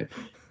rest of it.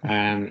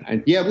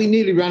 And we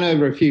nearly ran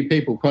over a few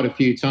people quite a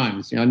few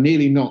times.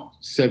 Nearly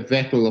knocked Seb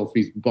Vettel off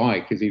his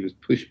bike because he was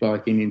push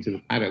biking into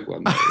the paddock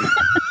one day.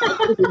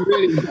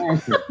 Really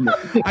embarrassing.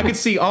 I could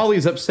see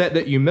Ollie's upset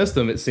that you missed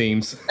them, it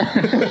seems.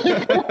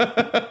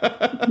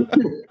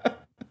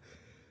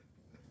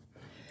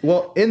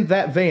 Well, in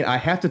that vein, I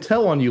have to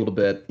tell on you a little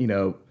bit.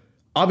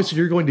 Obviously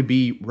you're going to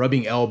be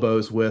rubbing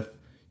elbows with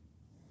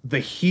the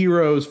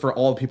heroes for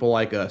all the people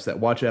like us that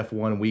watch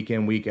F1 week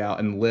in, week out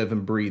and live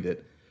and breathe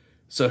it.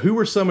 So who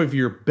were some of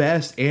your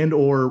best and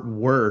or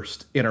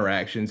worst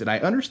interactions? And I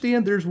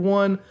understand there's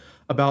one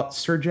about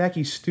Sir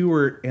Jackie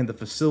Stewart and the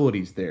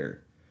facilities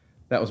there.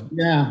 That was...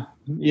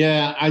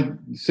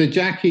 So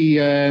Jackie,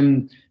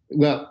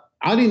 well,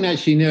 I didn't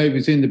actually know he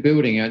was in the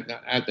building at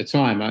the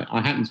time.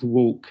 I happened to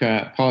walk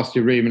past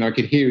the room and I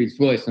could hear his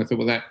voice. And I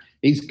thought, well,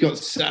 he's got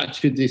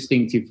such a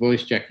distinctive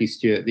voice, Jackie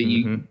Stewart, that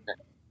you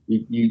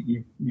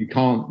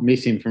can't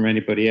miss him from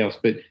anybody else.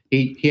 But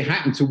he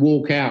happened to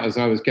walk out as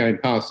I was going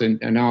past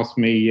and asked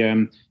me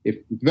if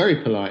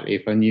very politely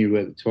if I knew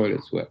where the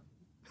toilets were.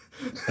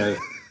 So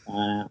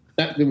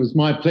it was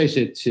my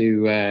pleasure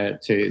to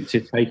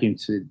take him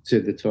to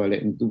the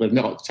toilet, and well,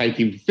 not take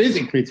him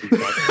physically to the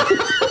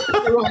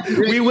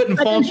toilet. We wouldn't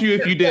fault you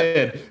if you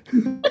did.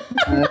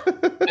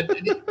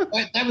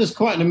 That was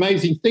quite an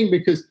amazing thing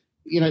because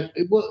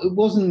it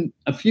wasn't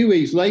a few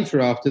weeks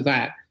later after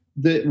that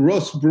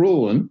Ross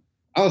Brawn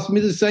asked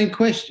me the same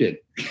question.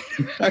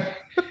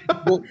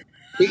 Well,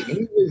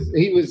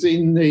 he was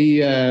in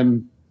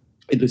the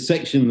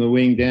section of the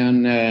wing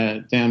down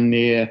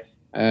near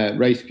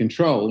race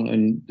control,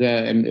 and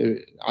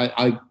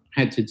I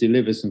had to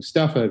deliver some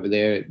stuff over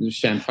there,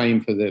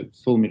 champagne for the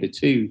Formula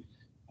 2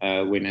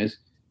 winners,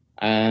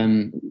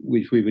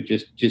 which we were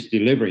just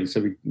delivering.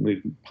 So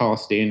we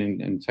passed in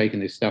and taken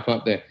this stuff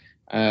up there.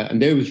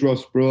 And there was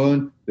Ross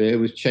Brawn, there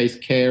was Chase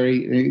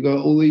Carey, and you got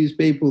all these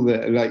people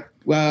that are like,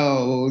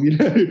 wow,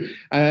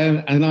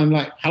 and I'm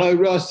like, hello,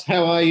 Ross,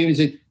 how are you? He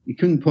said, you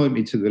couldn't point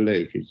me to the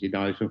loo, because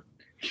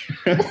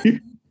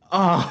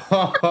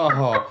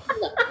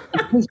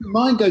Because the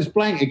mind goes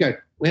blank. You go,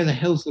 where the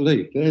hell's the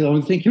loo?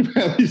 I'm thinking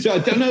about this. I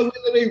don't know where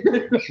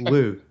the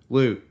loo is.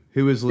 Lou.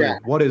 Who is Lou? Yeah.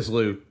 What is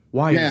Lou?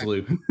 Why is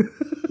Lou?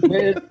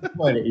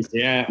 What it is?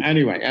 Yeah.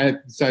 Anyway,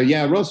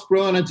 Ross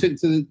Brawn I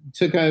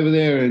took over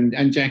there,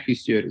 and Jackie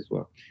Stewart as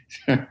well.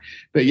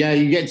 But yeah,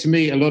 you get to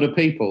meet a lot of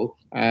people.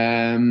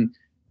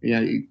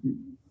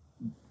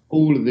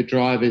 All of the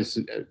drivers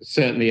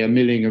certainly are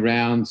milling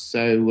around.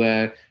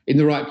 So in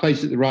the right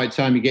place at the right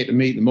time, you get to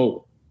meet them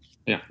all.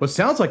 Yeah. Well, it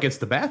sounds like it's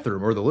the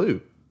bathroom or the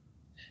loo.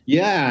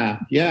 Yeah.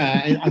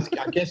 I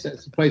guess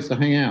that's the place to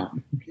hang out.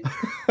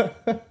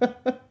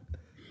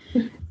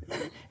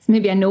 It's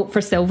maybe a note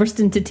for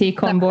Silverstone to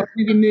take on board.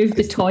 Maybe move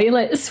the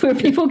toilets where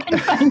people can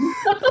find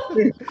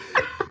them.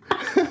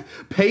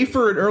 Pay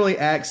for an early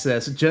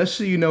access just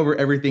so you know where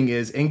everything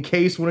is in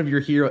case one of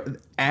your heroes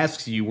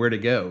asks you where to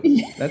go.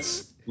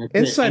 That's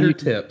insider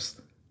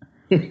tips.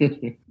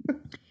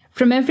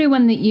 From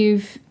everyone that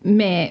you've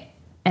met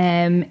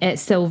at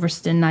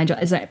Silverstone, Nigel,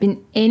 has there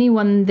been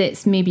anyone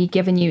that's maybe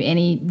given you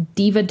any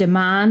diva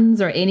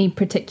demands or any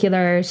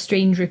particular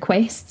strange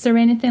requests or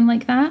anything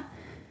like that?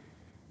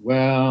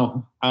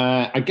 Well,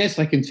 I guess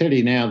I can tell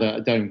you now that I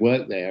don't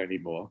work there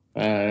anymore.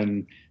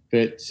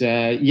 But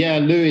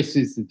Lewis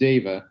is the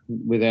diva,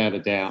 without a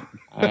doubt.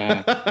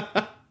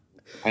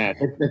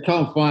 They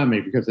can't fire me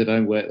because I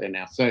don't work there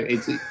now. So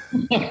it's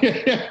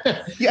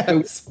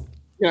yes.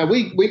 Yeah,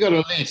 we got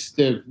a list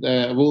of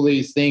all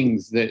these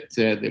things that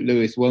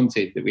Lewis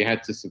wanted that we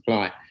had to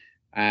supply.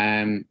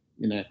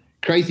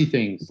 Crazy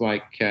things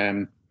like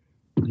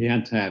he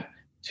had to have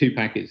 2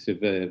 packets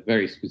of a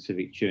very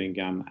specific chewing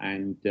gum,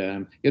 and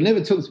he'll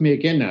never talk to me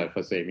again now if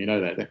I see him. You know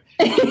that.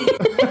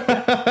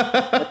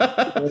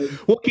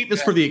 We'll keep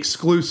this for the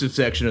exclusive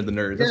section of the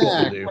Nerds. That's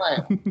what we'll do.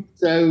 Right.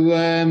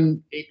 So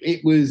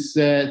it was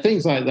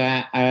things like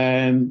that.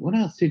 What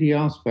else did he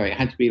ask for? It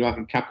had to be like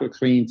a couple of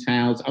clean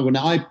towels. An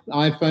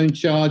iPhone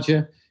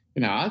charger.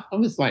 I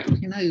was like,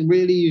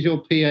 really, your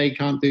PA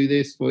can't do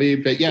this for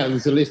you? But yeah, there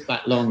was a list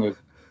that long of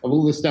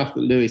all the stuff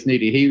that Lewis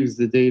needed. He was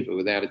the diva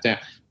without a doubt.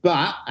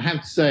 But I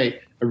have to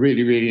say, a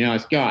really, really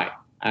nice guy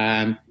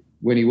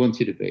when he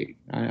wanted to be.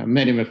 I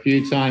met him a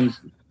few times.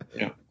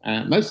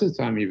 Most of the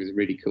time, he was a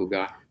really cool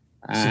guy.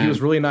 So he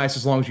was really nice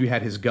as long as you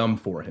had his gum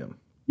for him.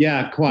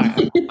 Yeah,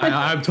 quite.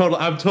 I'm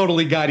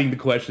totally guiding the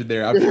question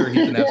there. I'm sure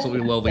he's an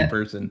absolutely lovely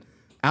person.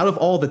 Out of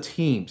all the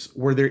teams,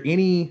 were there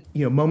any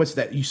moments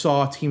that you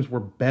saw teams were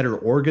better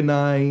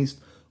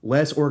organized,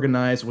 less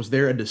organized? Was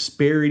there a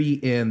disparity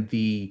in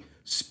the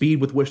speed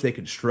with which they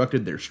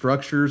constructed their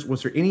structures?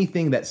 Was there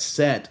anything that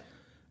set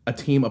a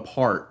team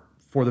apart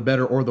for the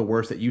better or the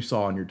worse that you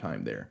saw in your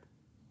time there?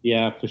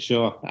 Yeah, for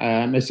sure.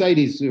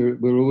 Mercedes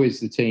were always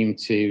the team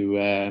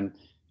to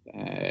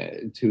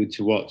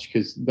watch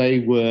because they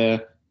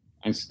were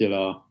and still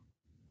are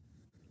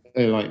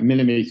like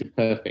millimeter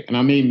perfect, and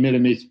I mean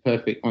millimeter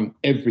perfect on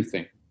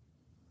everything.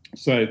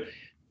 So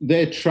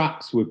their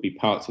trucks would be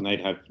parts, and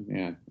they'd have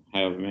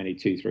however many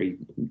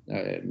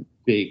 2-3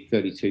 big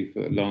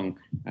 32-foot long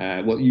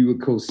what you would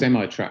call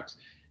semi trucks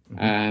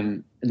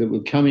that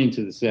would come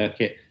into the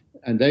circuit,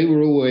 and they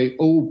were always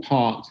all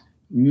parked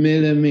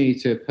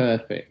millimeter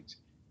perfect.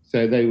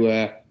 So they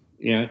were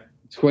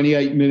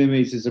 28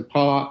 millimeters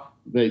apart.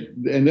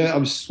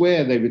 I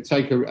swear they would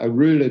take a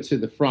ruler to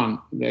the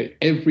front.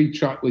 Every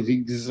truck was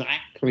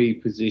exactly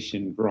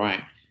positioned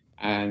right.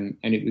 And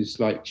it was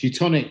like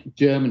Teutonic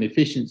German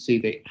efficiency.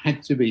 They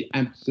had to be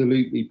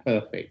absolutely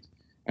perfect.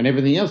 And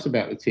everything else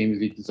about the team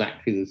was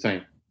exactly the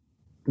same.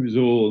 It was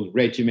all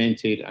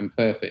regimented and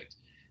perfect.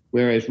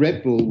 Whereas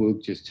Red Bull will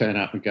just turn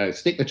up and go,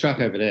 stick the truck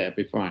over there, it'll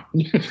be fine.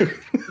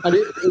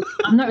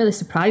 I'm not really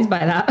surprised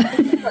by that.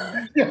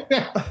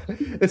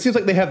 It seems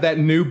like they have that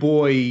new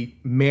boy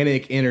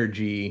manic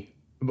energy.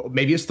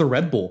 Maybe it's the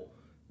Red Bull.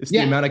 It's the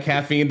amount of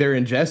caffeine they're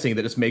ingesting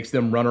that just makes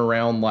them run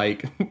around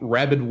like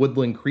rabid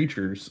woodland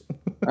creatures.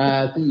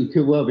 I think you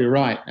could well be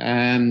right.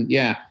 And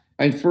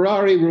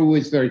Ferrari were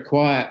always very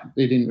quiet.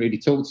 They didn't really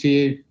talk to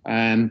you.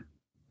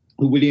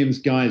 The Williams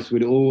guys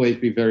would always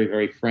be very,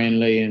 very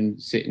friendly and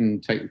sit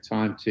and take the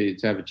time to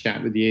have a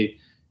chat with you.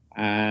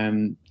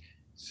 A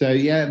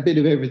bit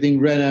of everything.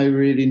 Renault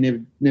really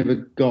never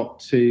got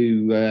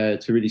to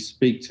really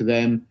speak to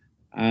them.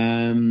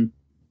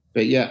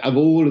 Of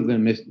all of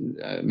them,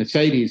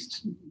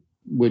 Mercedes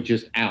were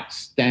just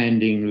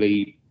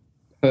outstandingly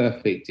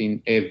perfect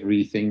in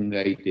everything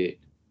they did.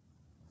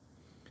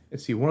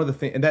 Let's see, one of the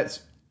things, and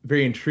that's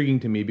very intriguing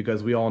to me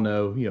because we all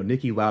know,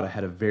 Niki Lauda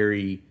had a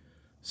very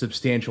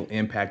substantial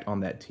impact on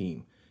that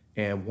team.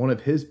 And one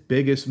of his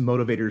biggest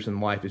motivators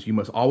in life is you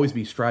must always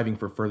be striving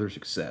for further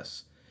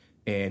success.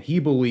 And he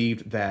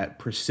believed that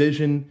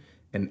precision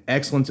and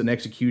excellence in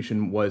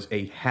execution was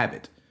a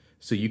habit.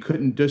 So you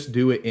couldn't just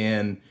do it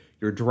in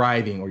your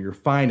driving or your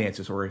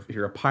finances, or if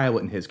you're a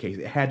pilot in his case.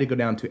 It had to go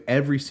down to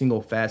every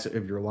single facet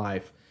of your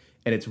life.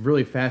 And it's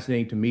really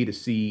fascinating to me to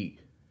see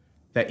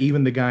that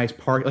even the guys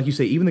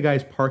even the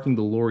guys parking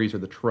the lorries or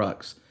the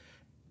trucks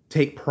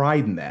take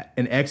pride in that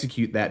and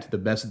execute that to the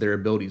best of their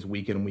abilities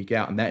week in and week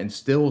out. And that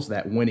instills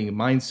that winning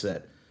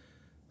mindset.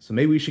 So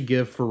maybe we should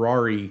give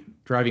Ferrari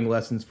driving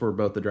lessons for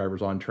both the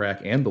drivers on track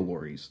and the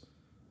lorries.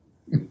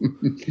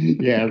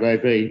 Yeah,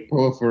 maybe.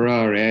 Poor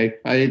Ferrari.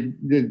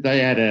 They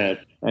had a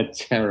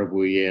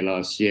terrible year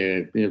last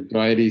year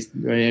by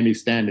any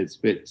standards.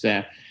 But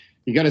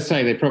you got to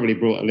say they probably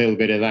brought a little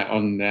bit of that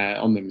on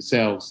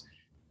themselves.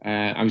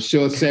 I'm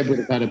sure Seb would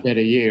have had a better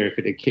year if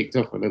it had kicked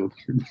off a little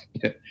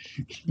bit.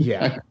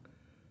 Yeah.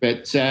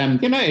 But,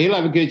 he'll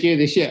have a good year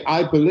this year.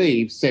 I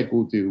believe Seb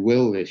will do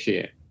well this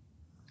year.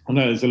 I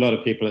know there's a lot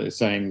of people that are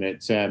saying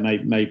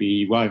that maybe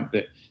he won't,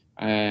 but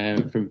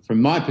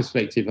from my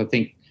perspective, I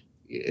think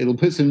it'll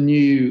put some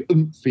new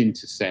oomph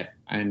into Seb,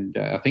 and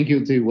I think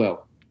he'll do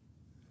well.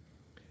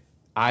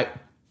 I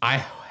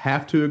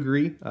have to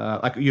agree.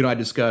 I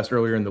discussed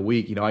earlier in the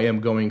week, I am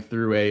going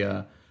through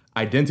a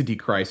identity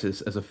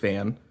crisis as a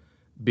fan,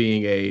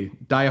 being a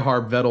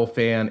diehard Vettel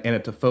fan and a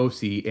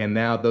Tifosi, and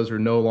now those are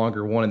no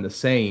longer one and the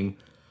same.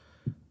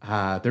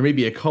 There may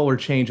be a color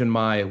change in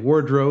my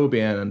wardrobe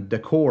and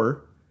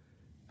decor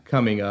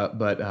coming up,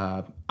 but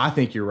I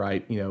think you're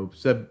right.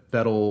 Seb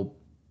Vettel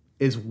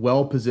is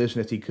well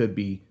positioned as he could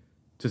be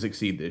to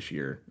succeed this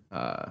year.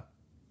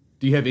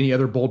 Do you have any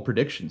other bold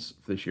predictions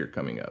for this year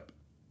coming up?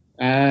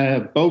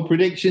 Bold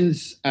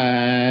predictions?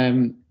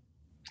 I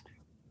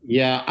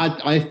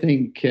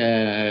think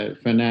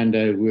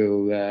Fernando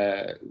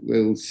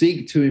will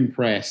seek to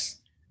impress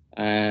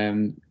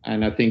and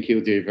I think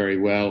he'll do very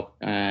well.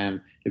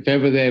 If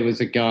ever there was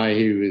a guy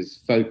who was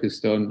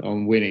focused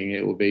on winning,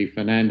 it will be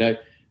Fernando.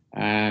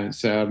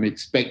 So I'm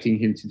expecting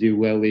him to do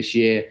well this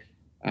year.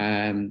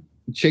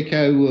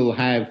 Checo will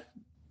have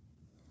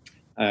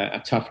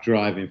a tough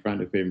drive in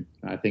front of him.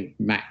 I think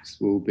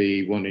Max will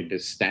be wanting to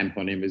stamp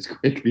on him as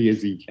quickly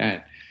as he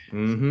can.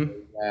 Mm-hmm.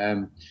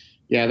 So,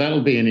 yeah,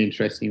 that'll be an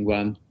interesting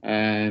one.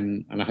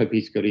 And I hope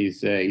he's got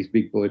his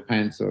big boy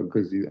pants on,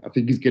 because I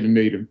think he's going to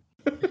need them.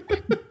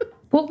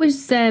 What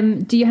was,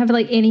 do you have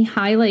like any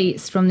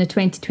highlights from the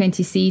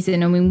 2020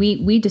 season? I mean,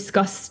 we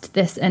discussed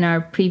this in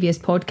our previous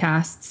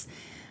podcasts.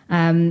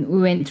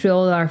 We went through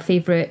all our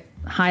favourite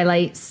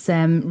highlights,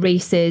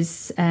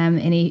 races,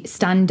 any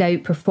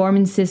standout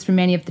performances from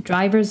any of the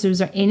drivers. Was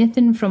there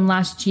anything from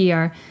last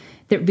year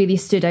that really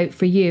stood out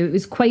for you? It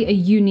was quite a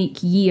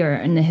unique year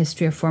in the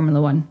history of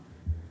Formula One.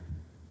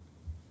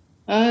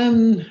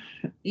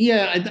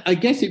 Yeah, I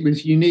guess it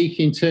was unique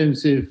in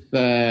terms of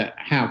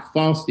how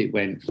fast it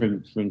went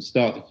from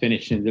start to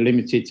finish and the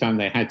limited time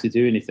they had to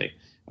do anything.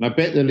 And I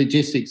bet the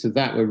logistics of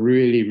that were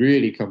really,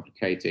 really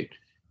complicated.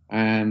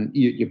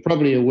 You're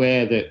probably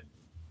aware that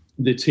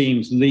the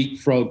teams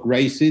leapfrog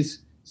races.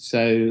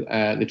 So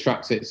the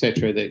trucks,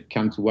 etc., that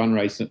come to one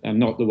race are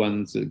not the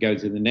ones that go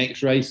to the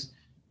next race.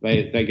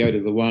 They go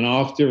to the one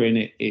after, and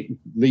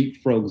it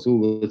leapfrogs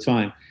all the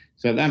time.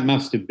 So that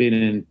must have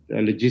been a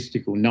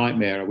logistical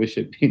nightmare. I wish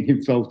I'd been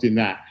involved in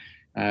that.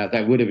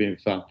 That would have been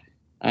fun.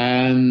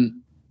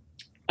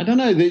 I don't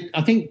know.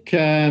 I think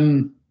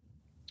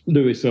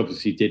Lewis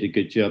obviously did a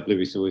good job.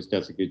 Lewis always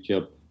does a good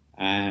job.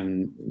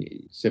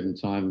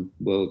 7-time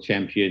world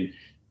champion,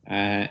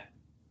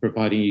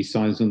 providing he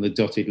signs on the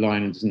dotted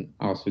line and doesn't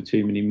ask for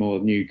too many more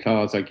new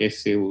cars. I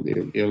guess he'll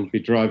be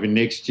driving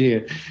next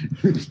year.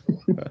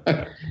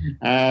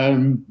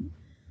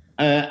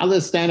 Other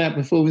standout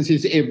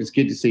performances, it was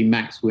good to see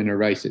Max win a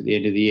race at the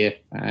end of the year.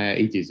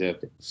 He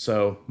deserved it.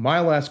 So my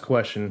last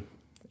question,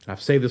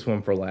 I've saved this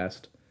one for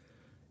last.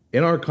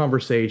 In our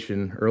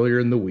conversation earlier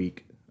in the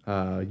week,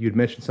 you'd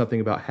mentioned something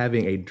about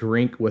having a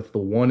drink with the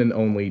one and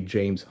only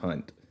James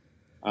Hunt.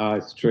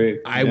 It's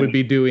true. I would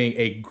be doing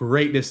a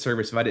great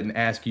disservice if I didn't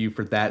ask you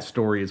for that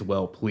story as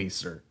well, please,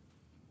 sir.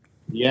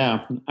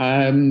 Yeah,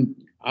 I'm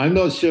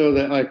not sure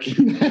that I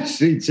can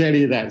actually tell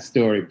you that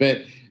story,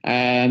 but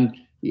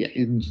yeah,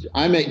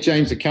 I met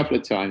James a couple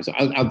of times.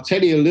 I'll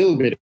tell you a little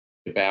bit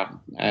about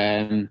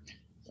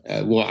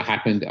what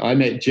happened. I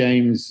met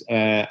James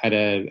at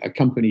a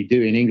company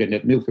do in England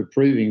at Milford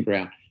Proving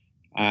Ground,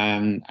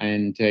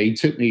 and he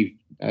took me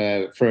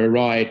for a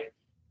ride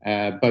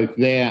both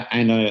there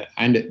and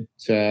at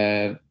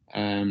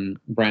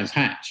Brands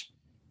Hatch.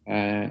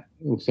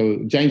 So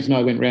James and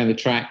I went around the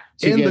track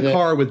together. In the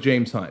car with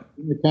James Hunt.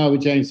 In the car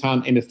with James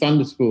Hunt in a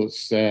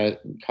Thundersports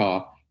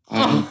car.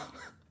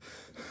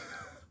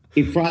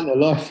 He frightened the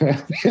life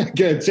out of me, I'm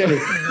going to tell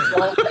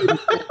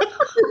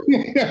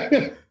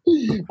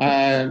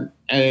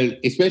you.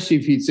 Especially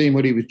if you'd seen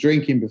what he was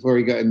drinking before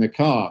he got in the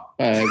car.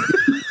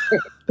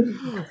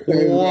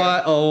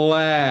 What a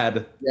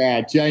lad.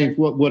 Yeah, James,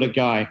 what a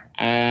guy.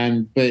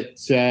 But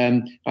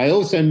I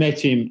also met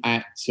him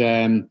at,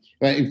 in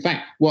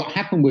fact, what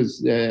happened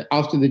was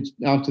after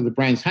the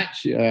Brands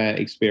Hatch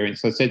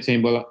experience, I said to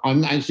him, well,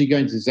 I'm actually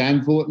going to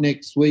Zandvoort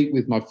next week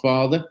with my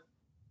father.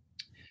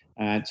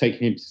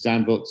 Taking him to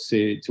Zandvoort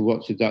to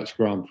watch the Dutch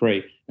Grand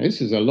Prix. Now,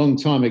 this was a long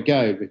time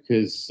ago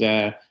because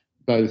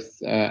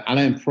both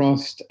Alain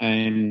Prost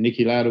and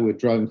Niki Lauda were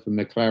driving for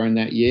McLaren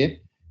that year,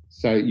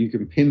 so you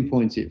can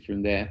pinpoint it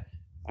from there.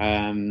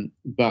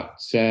 But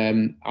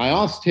I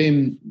asked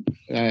him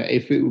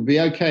if it would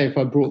be okay if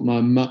I brought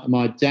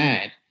my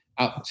dad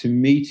up to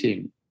meet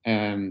him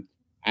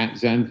at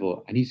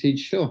Zandvoort, and he said,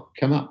 "Sure,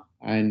 come up."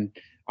 And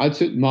I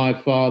took my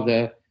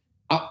father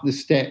up the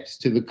steps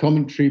to the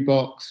commentary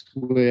box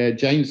where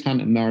James Hunt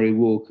and Murray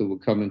Walker were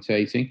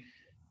commentating,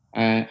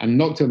 and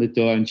knocked on the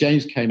door, and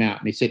James came out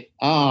and he said,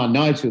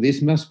 Nigel,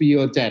 this must be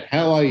your dad.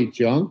 How are you,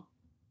 John?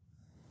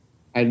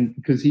 And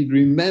because he'd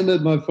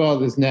remembered my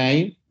father's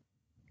name,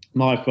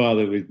 my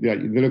father, the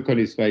look on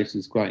his face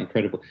was quite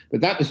incredible. But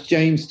that was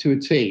James to a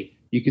T.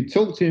 You could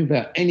talk to him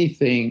about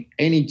anything,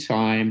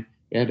 anytime.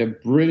 He had a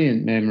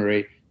brilliant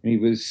memory, and he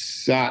was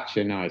such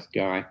a nice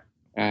guy.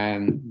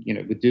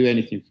 Would do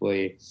anything for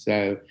you.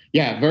 So,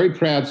 yeah, very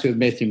proud to have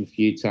met him a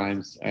few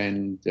times,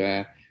 and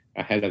a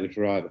hell of a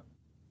driver.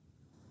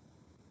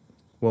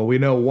 Well, we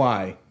know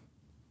why.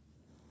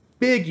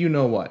 Big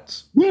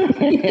you-know-whats.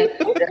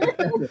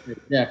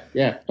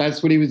 Yeah,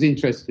 that's what he was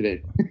interested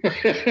in.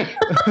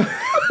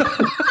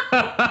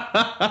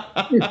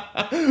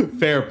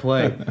 Fair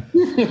play.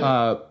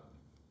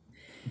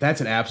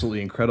 That's an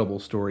absolutely incredible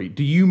story.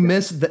 Do you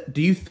miss that?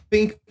 Do you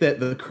think that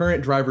the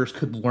current drivers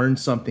could learn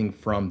something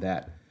from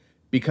that?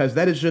 Because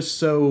that is just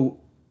so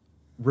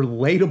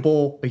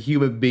relatable a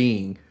human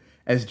being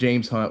as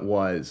James Hunt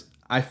was.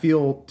 I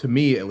feel, to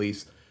me at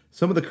least,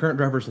 some of the current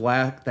drivers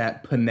lack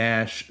that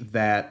panache,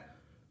 that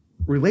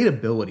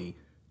relatability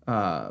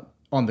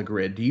on the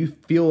grid. Do you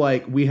feel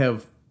like we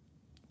have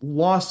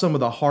lost some of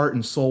the heart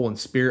and soul and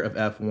spirit of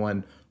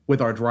F1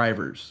 with our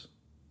drivers?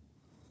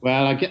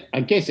 Well,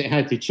 I guess it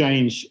had to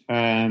change.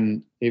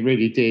 It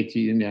really did.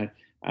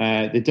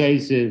 The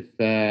days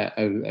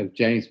of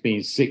James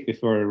being sick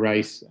before a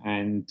race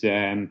and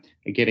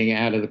getting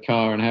out of the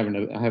car and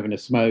having a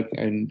smoke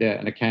and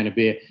a can of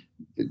beer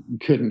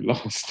couldn't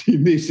last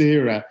in this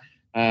era,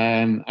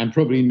 and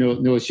probably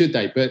nor should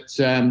they. But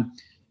some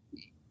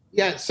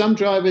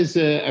drivers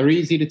are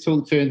easy to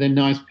talk to and they're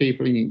nice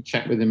people and you can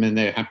chat with them and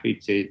they're happy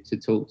to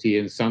talk to you.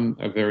 And some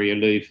are very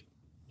aloof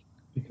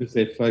because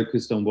they're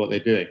focused on what they're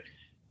doing,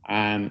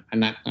 and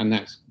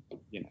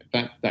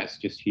that's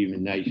just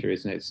human nature,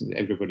 isn't it? So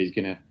everybody's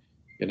gonna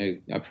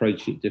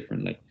approach it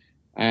differently.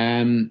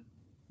 I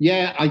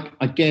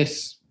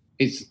guess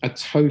it's a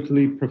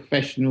totally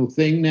professional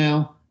thing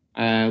now.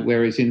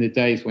 Whereas in the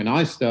days when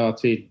I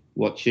started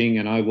watching,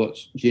 and I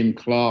watched Jim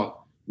Clark,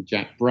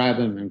 Jack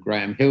Brabham, and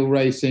Graham Hill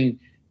racing,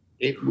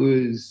 it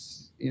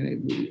was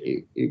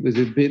it was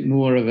a bit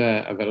more of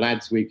a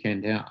lads'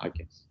 weekend out, I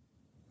guess.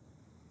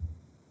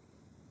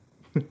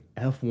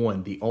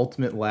 F1, the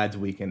ultimate lads'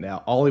 weekend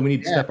out. Ollie, we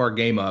need to step our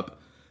game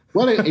up.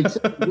 Well,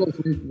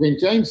 when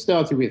James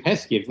started with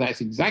Hesketh,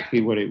 that's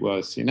exactly what it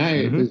was. It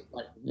was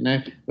like,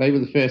 they were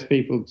the first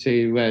people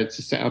to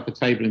set up a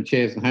table and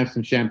chairs and have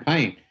some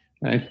champagne.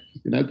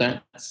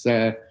 That's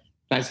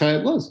how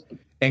it was.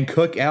 And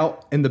cook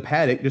out in the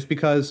paddock just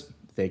because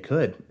they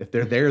could. If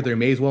they're there, they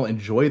may as well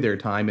enjoy their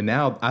time. And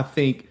now I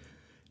think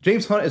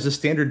James Hunt is a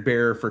standard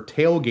bearer for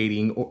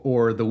tailgating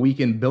or the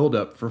weekend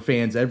buildup for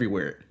fans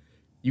everywhere.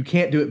 You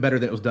can't do it better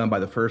than it was done by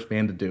the first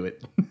man to do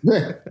it.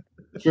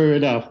 True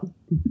enough.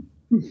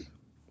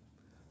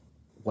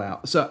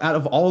 Wow. So out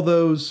of all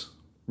those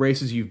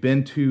races you've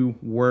been to,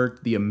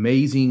 worked, the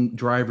amazing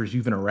drivers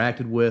you've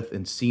interacted with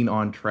and seen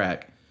on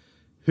track,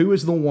 who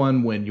is the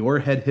one when your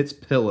head hits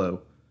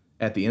pillow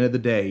at the end of the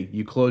day,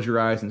 you close your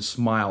eyes and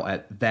smile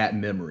at that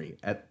memory,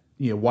 at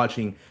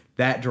watching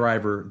that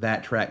driver,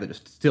 that track that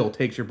just still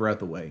takes your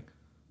breath away?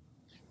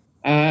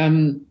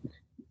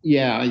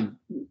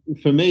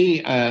 For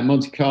me,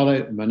 Monte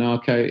Carlo,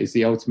 Monaco is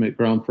the ultimate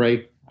Grand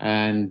Prix.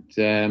 And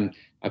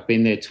I've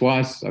been there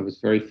twice. I was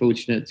very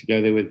fortunate to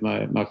go there with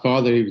my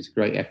father. He was a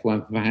great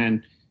F1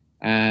 fan.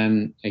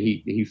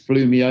 He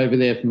flew me over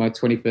there for my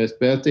 21st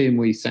birthday, and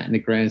we sat in the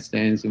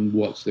grandstands and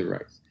watched the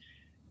race.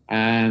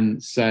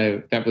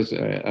 So that was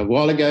a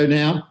while ago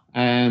now.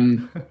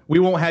 We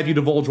won't have you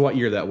divulge what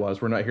year that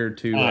was. We're not here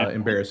to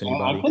embarrass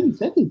anybody. I hadn't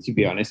said it, to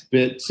be honest,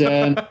 but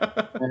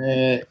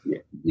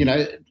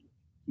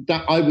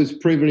that I was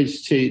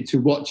privileged to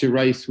watch a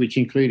race which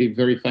included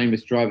very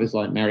famous drivers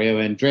like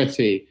Mario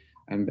Andretti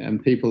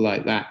and people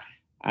like that.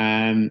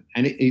 And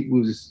it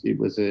was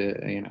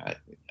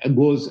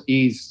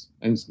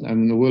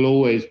and will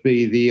always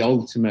be the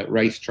ultimate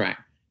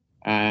racetrack.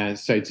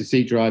 So to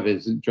see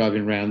drivers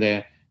driving around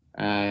there,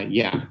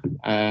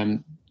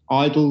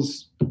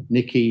 idols,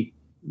 Niki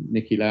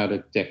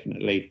Lauda,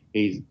 definitely.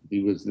 He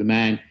was the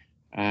man.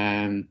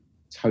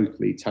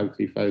 Totally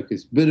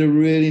focused, but a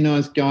really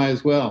nice guy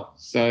as well.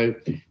 So,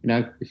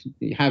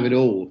 you have it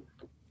all.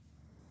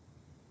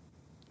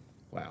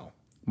 Wow.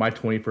 My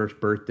 21st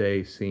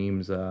birthday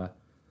seems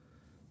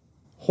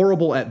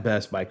horrible at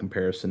best by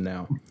comparison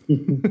now.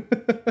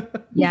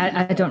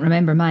 Yeah, I don't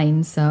remember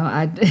mine, so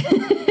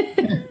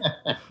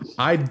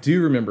I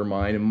do remember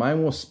mine, and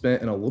mine was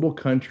spent in a little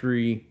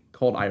country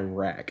called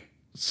Iraq.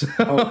 So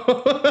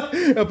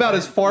about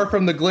as far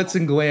from the glitz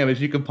and glam as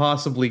you could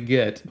possibly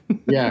get.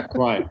 Yeah,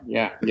 quite.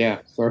 Yeah.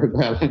 Sorry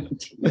about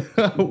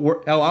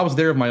that. I was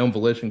there of my own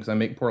volition because I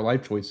make poor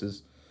life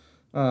choices,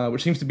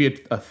 which seems to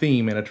be a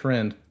theme and a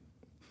trend.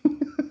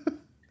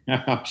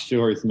 I'm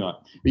sure it's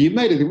not. But you've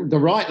made the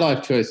right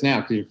life choice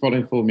now because you're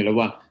following Formula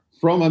One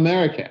from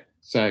America.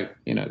 So,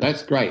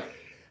 that's great.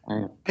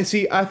 And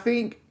see, I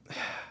think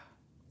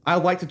I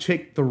like to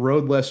take the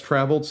road less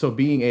traveled. So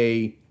being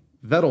a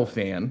Vettel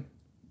fan,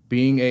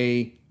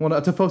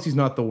 Tifosi's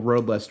not the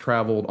road less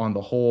traveled on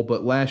the whole,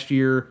 but last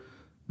year,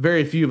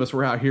 very few of us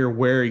were out here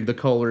wearing the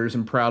colors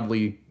and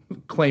proudly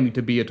claiming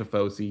to be a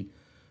Tifosi.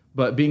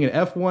 But being an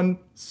F1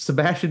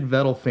 Sebastian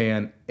Vettel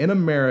fan in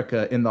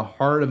America, in the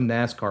heart of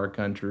NASCAR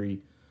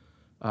country,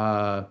 it's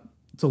a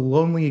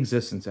lonely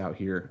existence out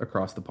here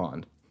across the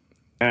pond.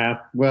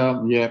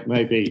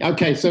 Maybe.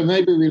 Okay, so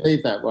maybe we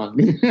leave that one.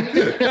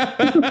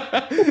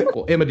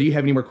 Well, Emma, do you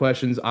have any more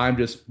questions? I'm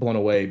just blown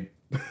away.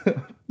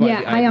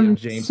 I am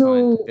James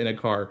so Hunt in a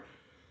car.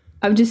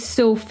 I'm just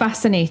so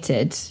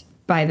fascinated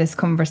by this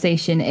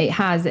conversation. It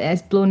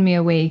has blown me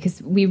away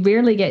because we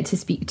rarely get to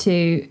speak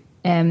to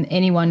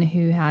anyone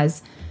who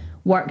has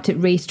worked at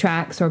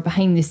racetracks or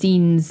behind the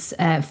scenes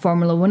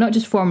Formula One, not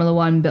just Formula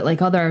One, but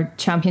like other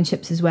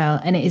championships as well.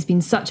 And it has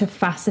been such a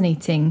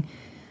fascinating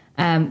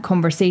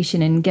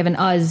conversation and given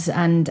us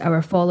and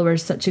our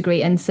followers such a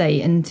great insight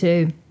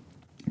into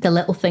the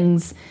little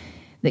things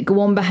that go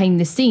on behind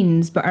the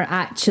scenes, but are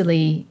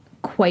actually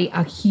quite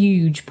a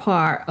huge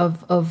part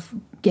of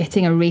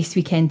getting a race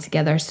weekend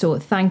together. So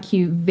thank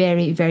you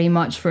very, very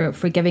much for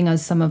giving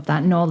us some of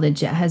that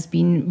knowledge. It has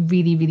been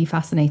really, really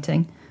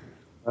fascinating.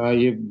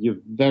 You're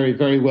very,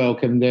 very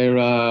welcome. There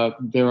are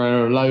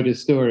a load of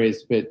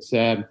stories, but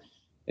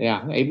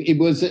it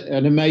was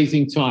an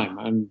amazing time,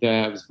 and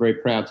I was very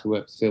proud to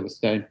work for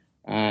Silverstone.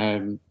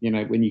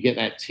 When you get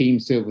that Team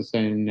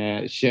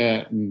Silverstone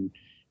shirt, and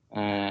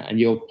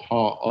you're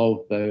part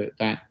of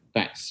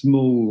that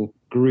small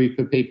group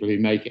of people who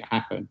make it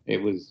happen,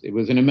 it was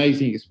an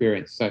amazing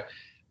experience. So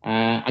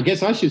I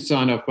guess I should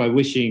sign off by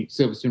wishing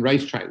Silverstone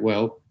Racetrack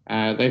well.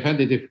 They've had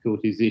their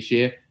difficulties this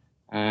year.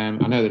 I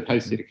know they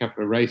posted a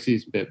couple of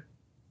races, but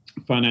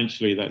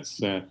financially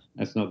that's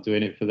not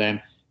doing it for them.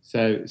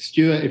 So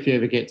Stuart, if you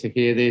ever get to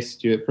hear this,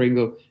 Stuart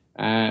Pringle,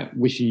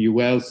 wishing you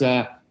well,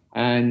 sir,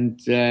 and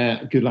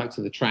good luck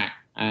to the track.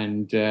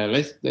 And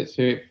let's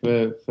hear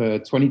it for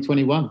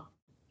 2021.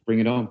 Bring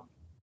it on.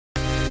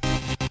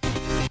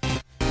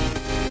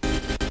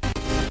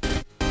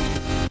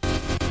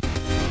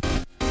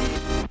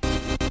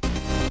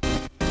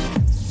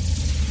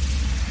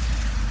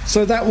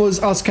 So that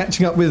was us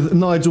catching up with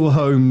Nigel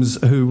Holmes,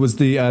 who was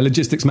the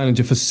logistics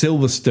manager for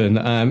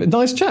Silverstone.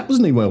 Nice chap,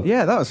 wasn't he, Will?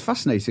 Yeah, that was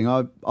fascinating.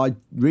 I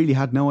really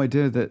had no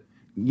idea that,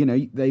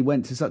 they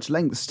went to such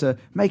lengths to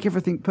make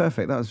everything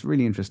perfect. That was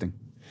really interesting.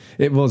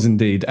 It was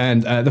indeed.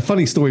 And the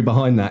funny story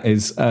behind that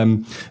is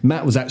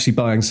Matt was actually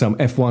buying some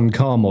F1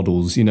 car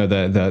models,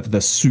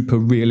 the super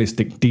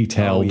realistic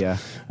detailed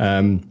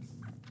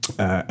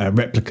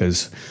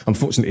replicas.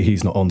 Unfortunately,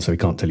 he's not on, so he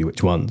can't tell you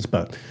which ones,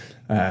 but...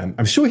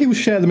 I'm sure he will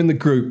share them in the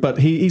group, but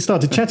he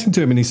started chatting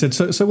to him and he said,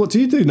 so what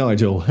do you do,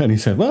 Nigel? And he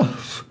said, well,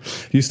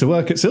 used to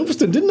work at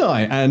Silverstone, didn't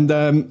I?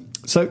 And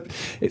so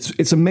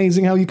it's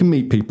amazing how you can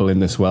meet people in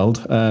this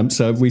world.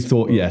 So we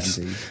thought, yes,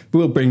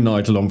 we'll bring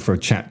Nigel on for a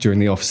chat during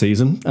the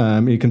off-season.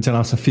 He can tell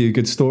us a few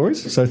good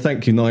stories. So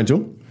thank you,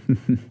 Nigel.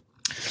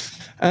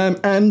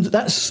 And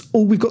that's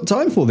all we've got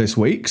time for this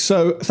week.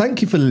 So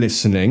thank you for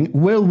listening.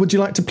 Will, would you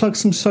like to plug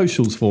some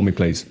socials for me,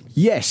 please?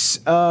 Yes.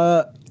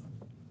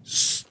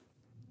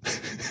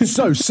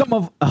 So some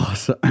of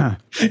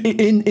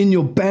in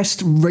your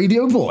best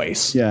radio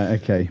voice. Yeah,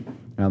 okay.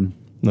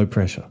 No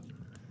pressure.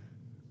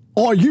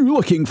 Are you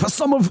looking for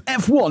some of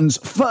F1's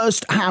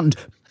first-hand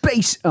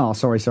base? Oh,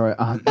 sorry.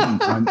 I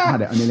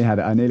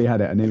nearly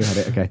had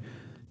it. Okay.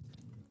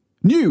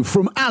 New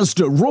from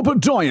Asda,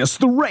 Robert Dias,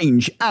 The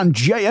Range, and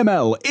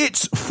JML,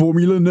 it's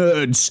Formula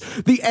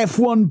Nerds, the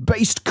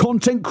F1-based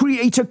content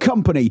creator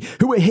company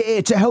who are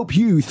here to help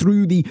you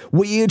through the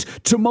weird,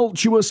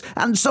 tumultuous,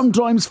 and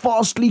sometimes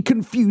vastly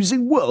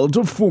confusing world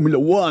of Formula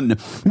One.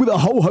 With a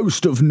whole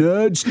host of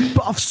nerds,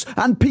 buffs,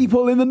 and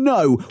people in the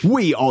know,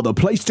 we are the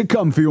place to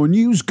come for your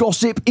news,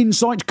 gossip,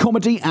 insight,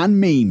 comedy, and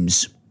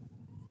memes.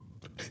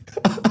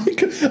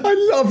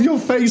 I love your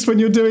face when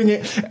you're doing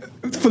it.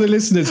 For the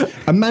listeners,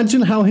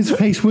 imagine how his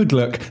face would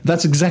look.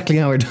 That's exactly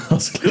how it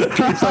does.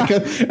 It's like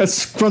a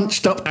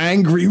scrunched up,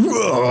 angry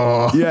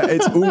roar. Yeah,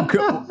 it's all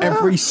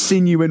every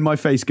sinew in my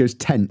face goes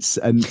tense,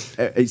 and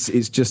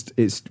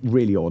it's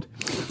really odd.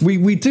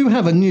 We do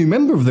have a new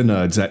member of the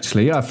Nerds.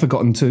 Actually, I've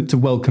forgotten to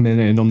welcome him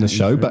in on the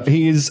show, but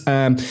he is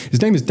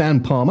his name is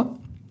Dan Palmer.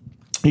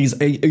 He's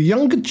a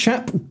younger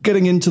chap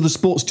getting into the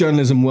sports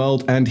journalism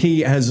world, and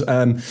he is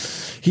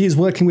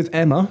working with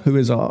Emma, who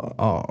is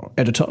our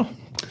editor,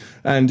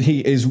 and he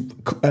is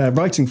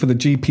writing for the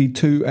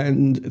GP2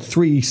 and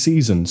 3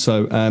 season.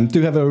 So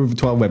do have over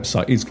to our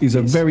website. He's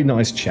a very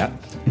nice chap.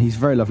 He's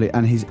very lovely,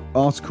 and his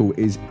article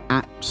is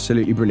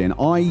absolutely brilliant.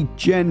 I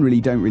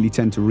generally don't really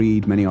tend to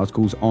read many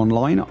articles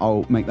online.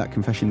 I'll make that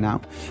confession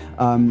now.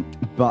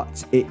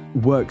 But it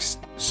works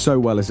so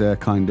well as a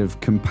kind of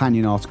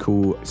companion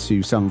article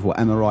to some of what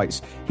Emma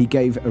writes. He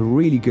gave a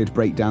really good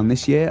breakdown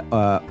this week,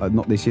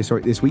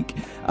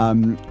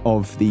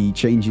 of the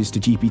changes to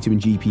GP2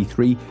 and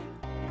GP3.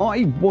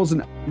 I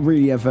wasn't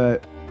really ever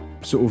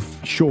sort of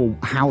sure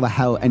how the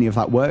hell any of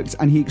that worked,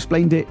 and he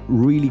explained it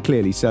really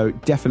clearly. So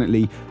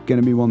definitely going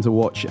to be one to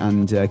watch,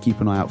 and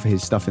keep an eye out for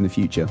his stuff in the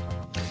future.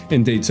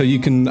 Indeed. So you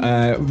can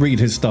read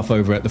his stuff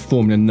over at the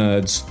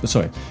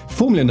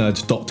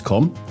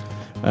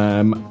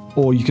formulanerds.com,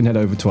 or you can head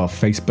over to our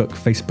Facebook,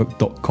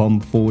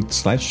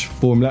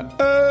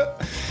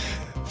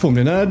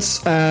 facebook.com/Formula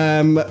Nerds.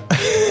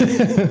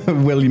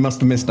 Will, you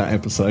must have missed that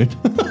episode.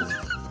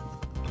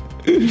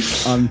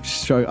 I'm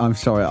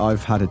sorry.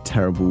 I've had a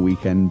terrible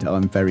weekend.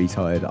 I'm very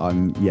tired.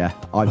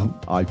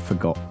 I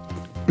forgot.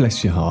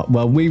 Bless your heart.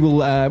 Well, we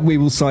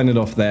will sign it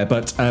off there.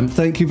 But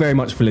thank you very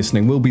much for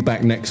listening. We'll be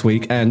back next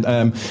week. And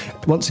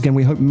once again,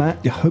 we hope,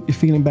 Matt, you're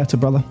feeling better,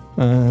 brother.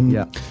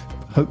 Yeah.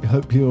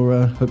 Hope you're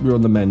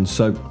on the mend.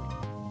 So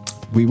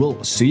we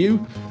will see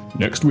you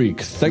next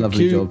week. Thank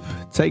you. Job.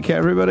 Take care,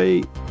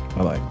 everybody.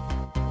 Bye bye.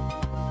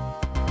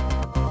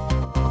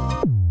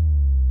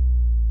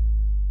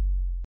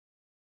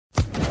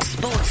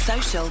 Sports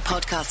Social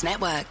Podcast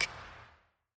Network.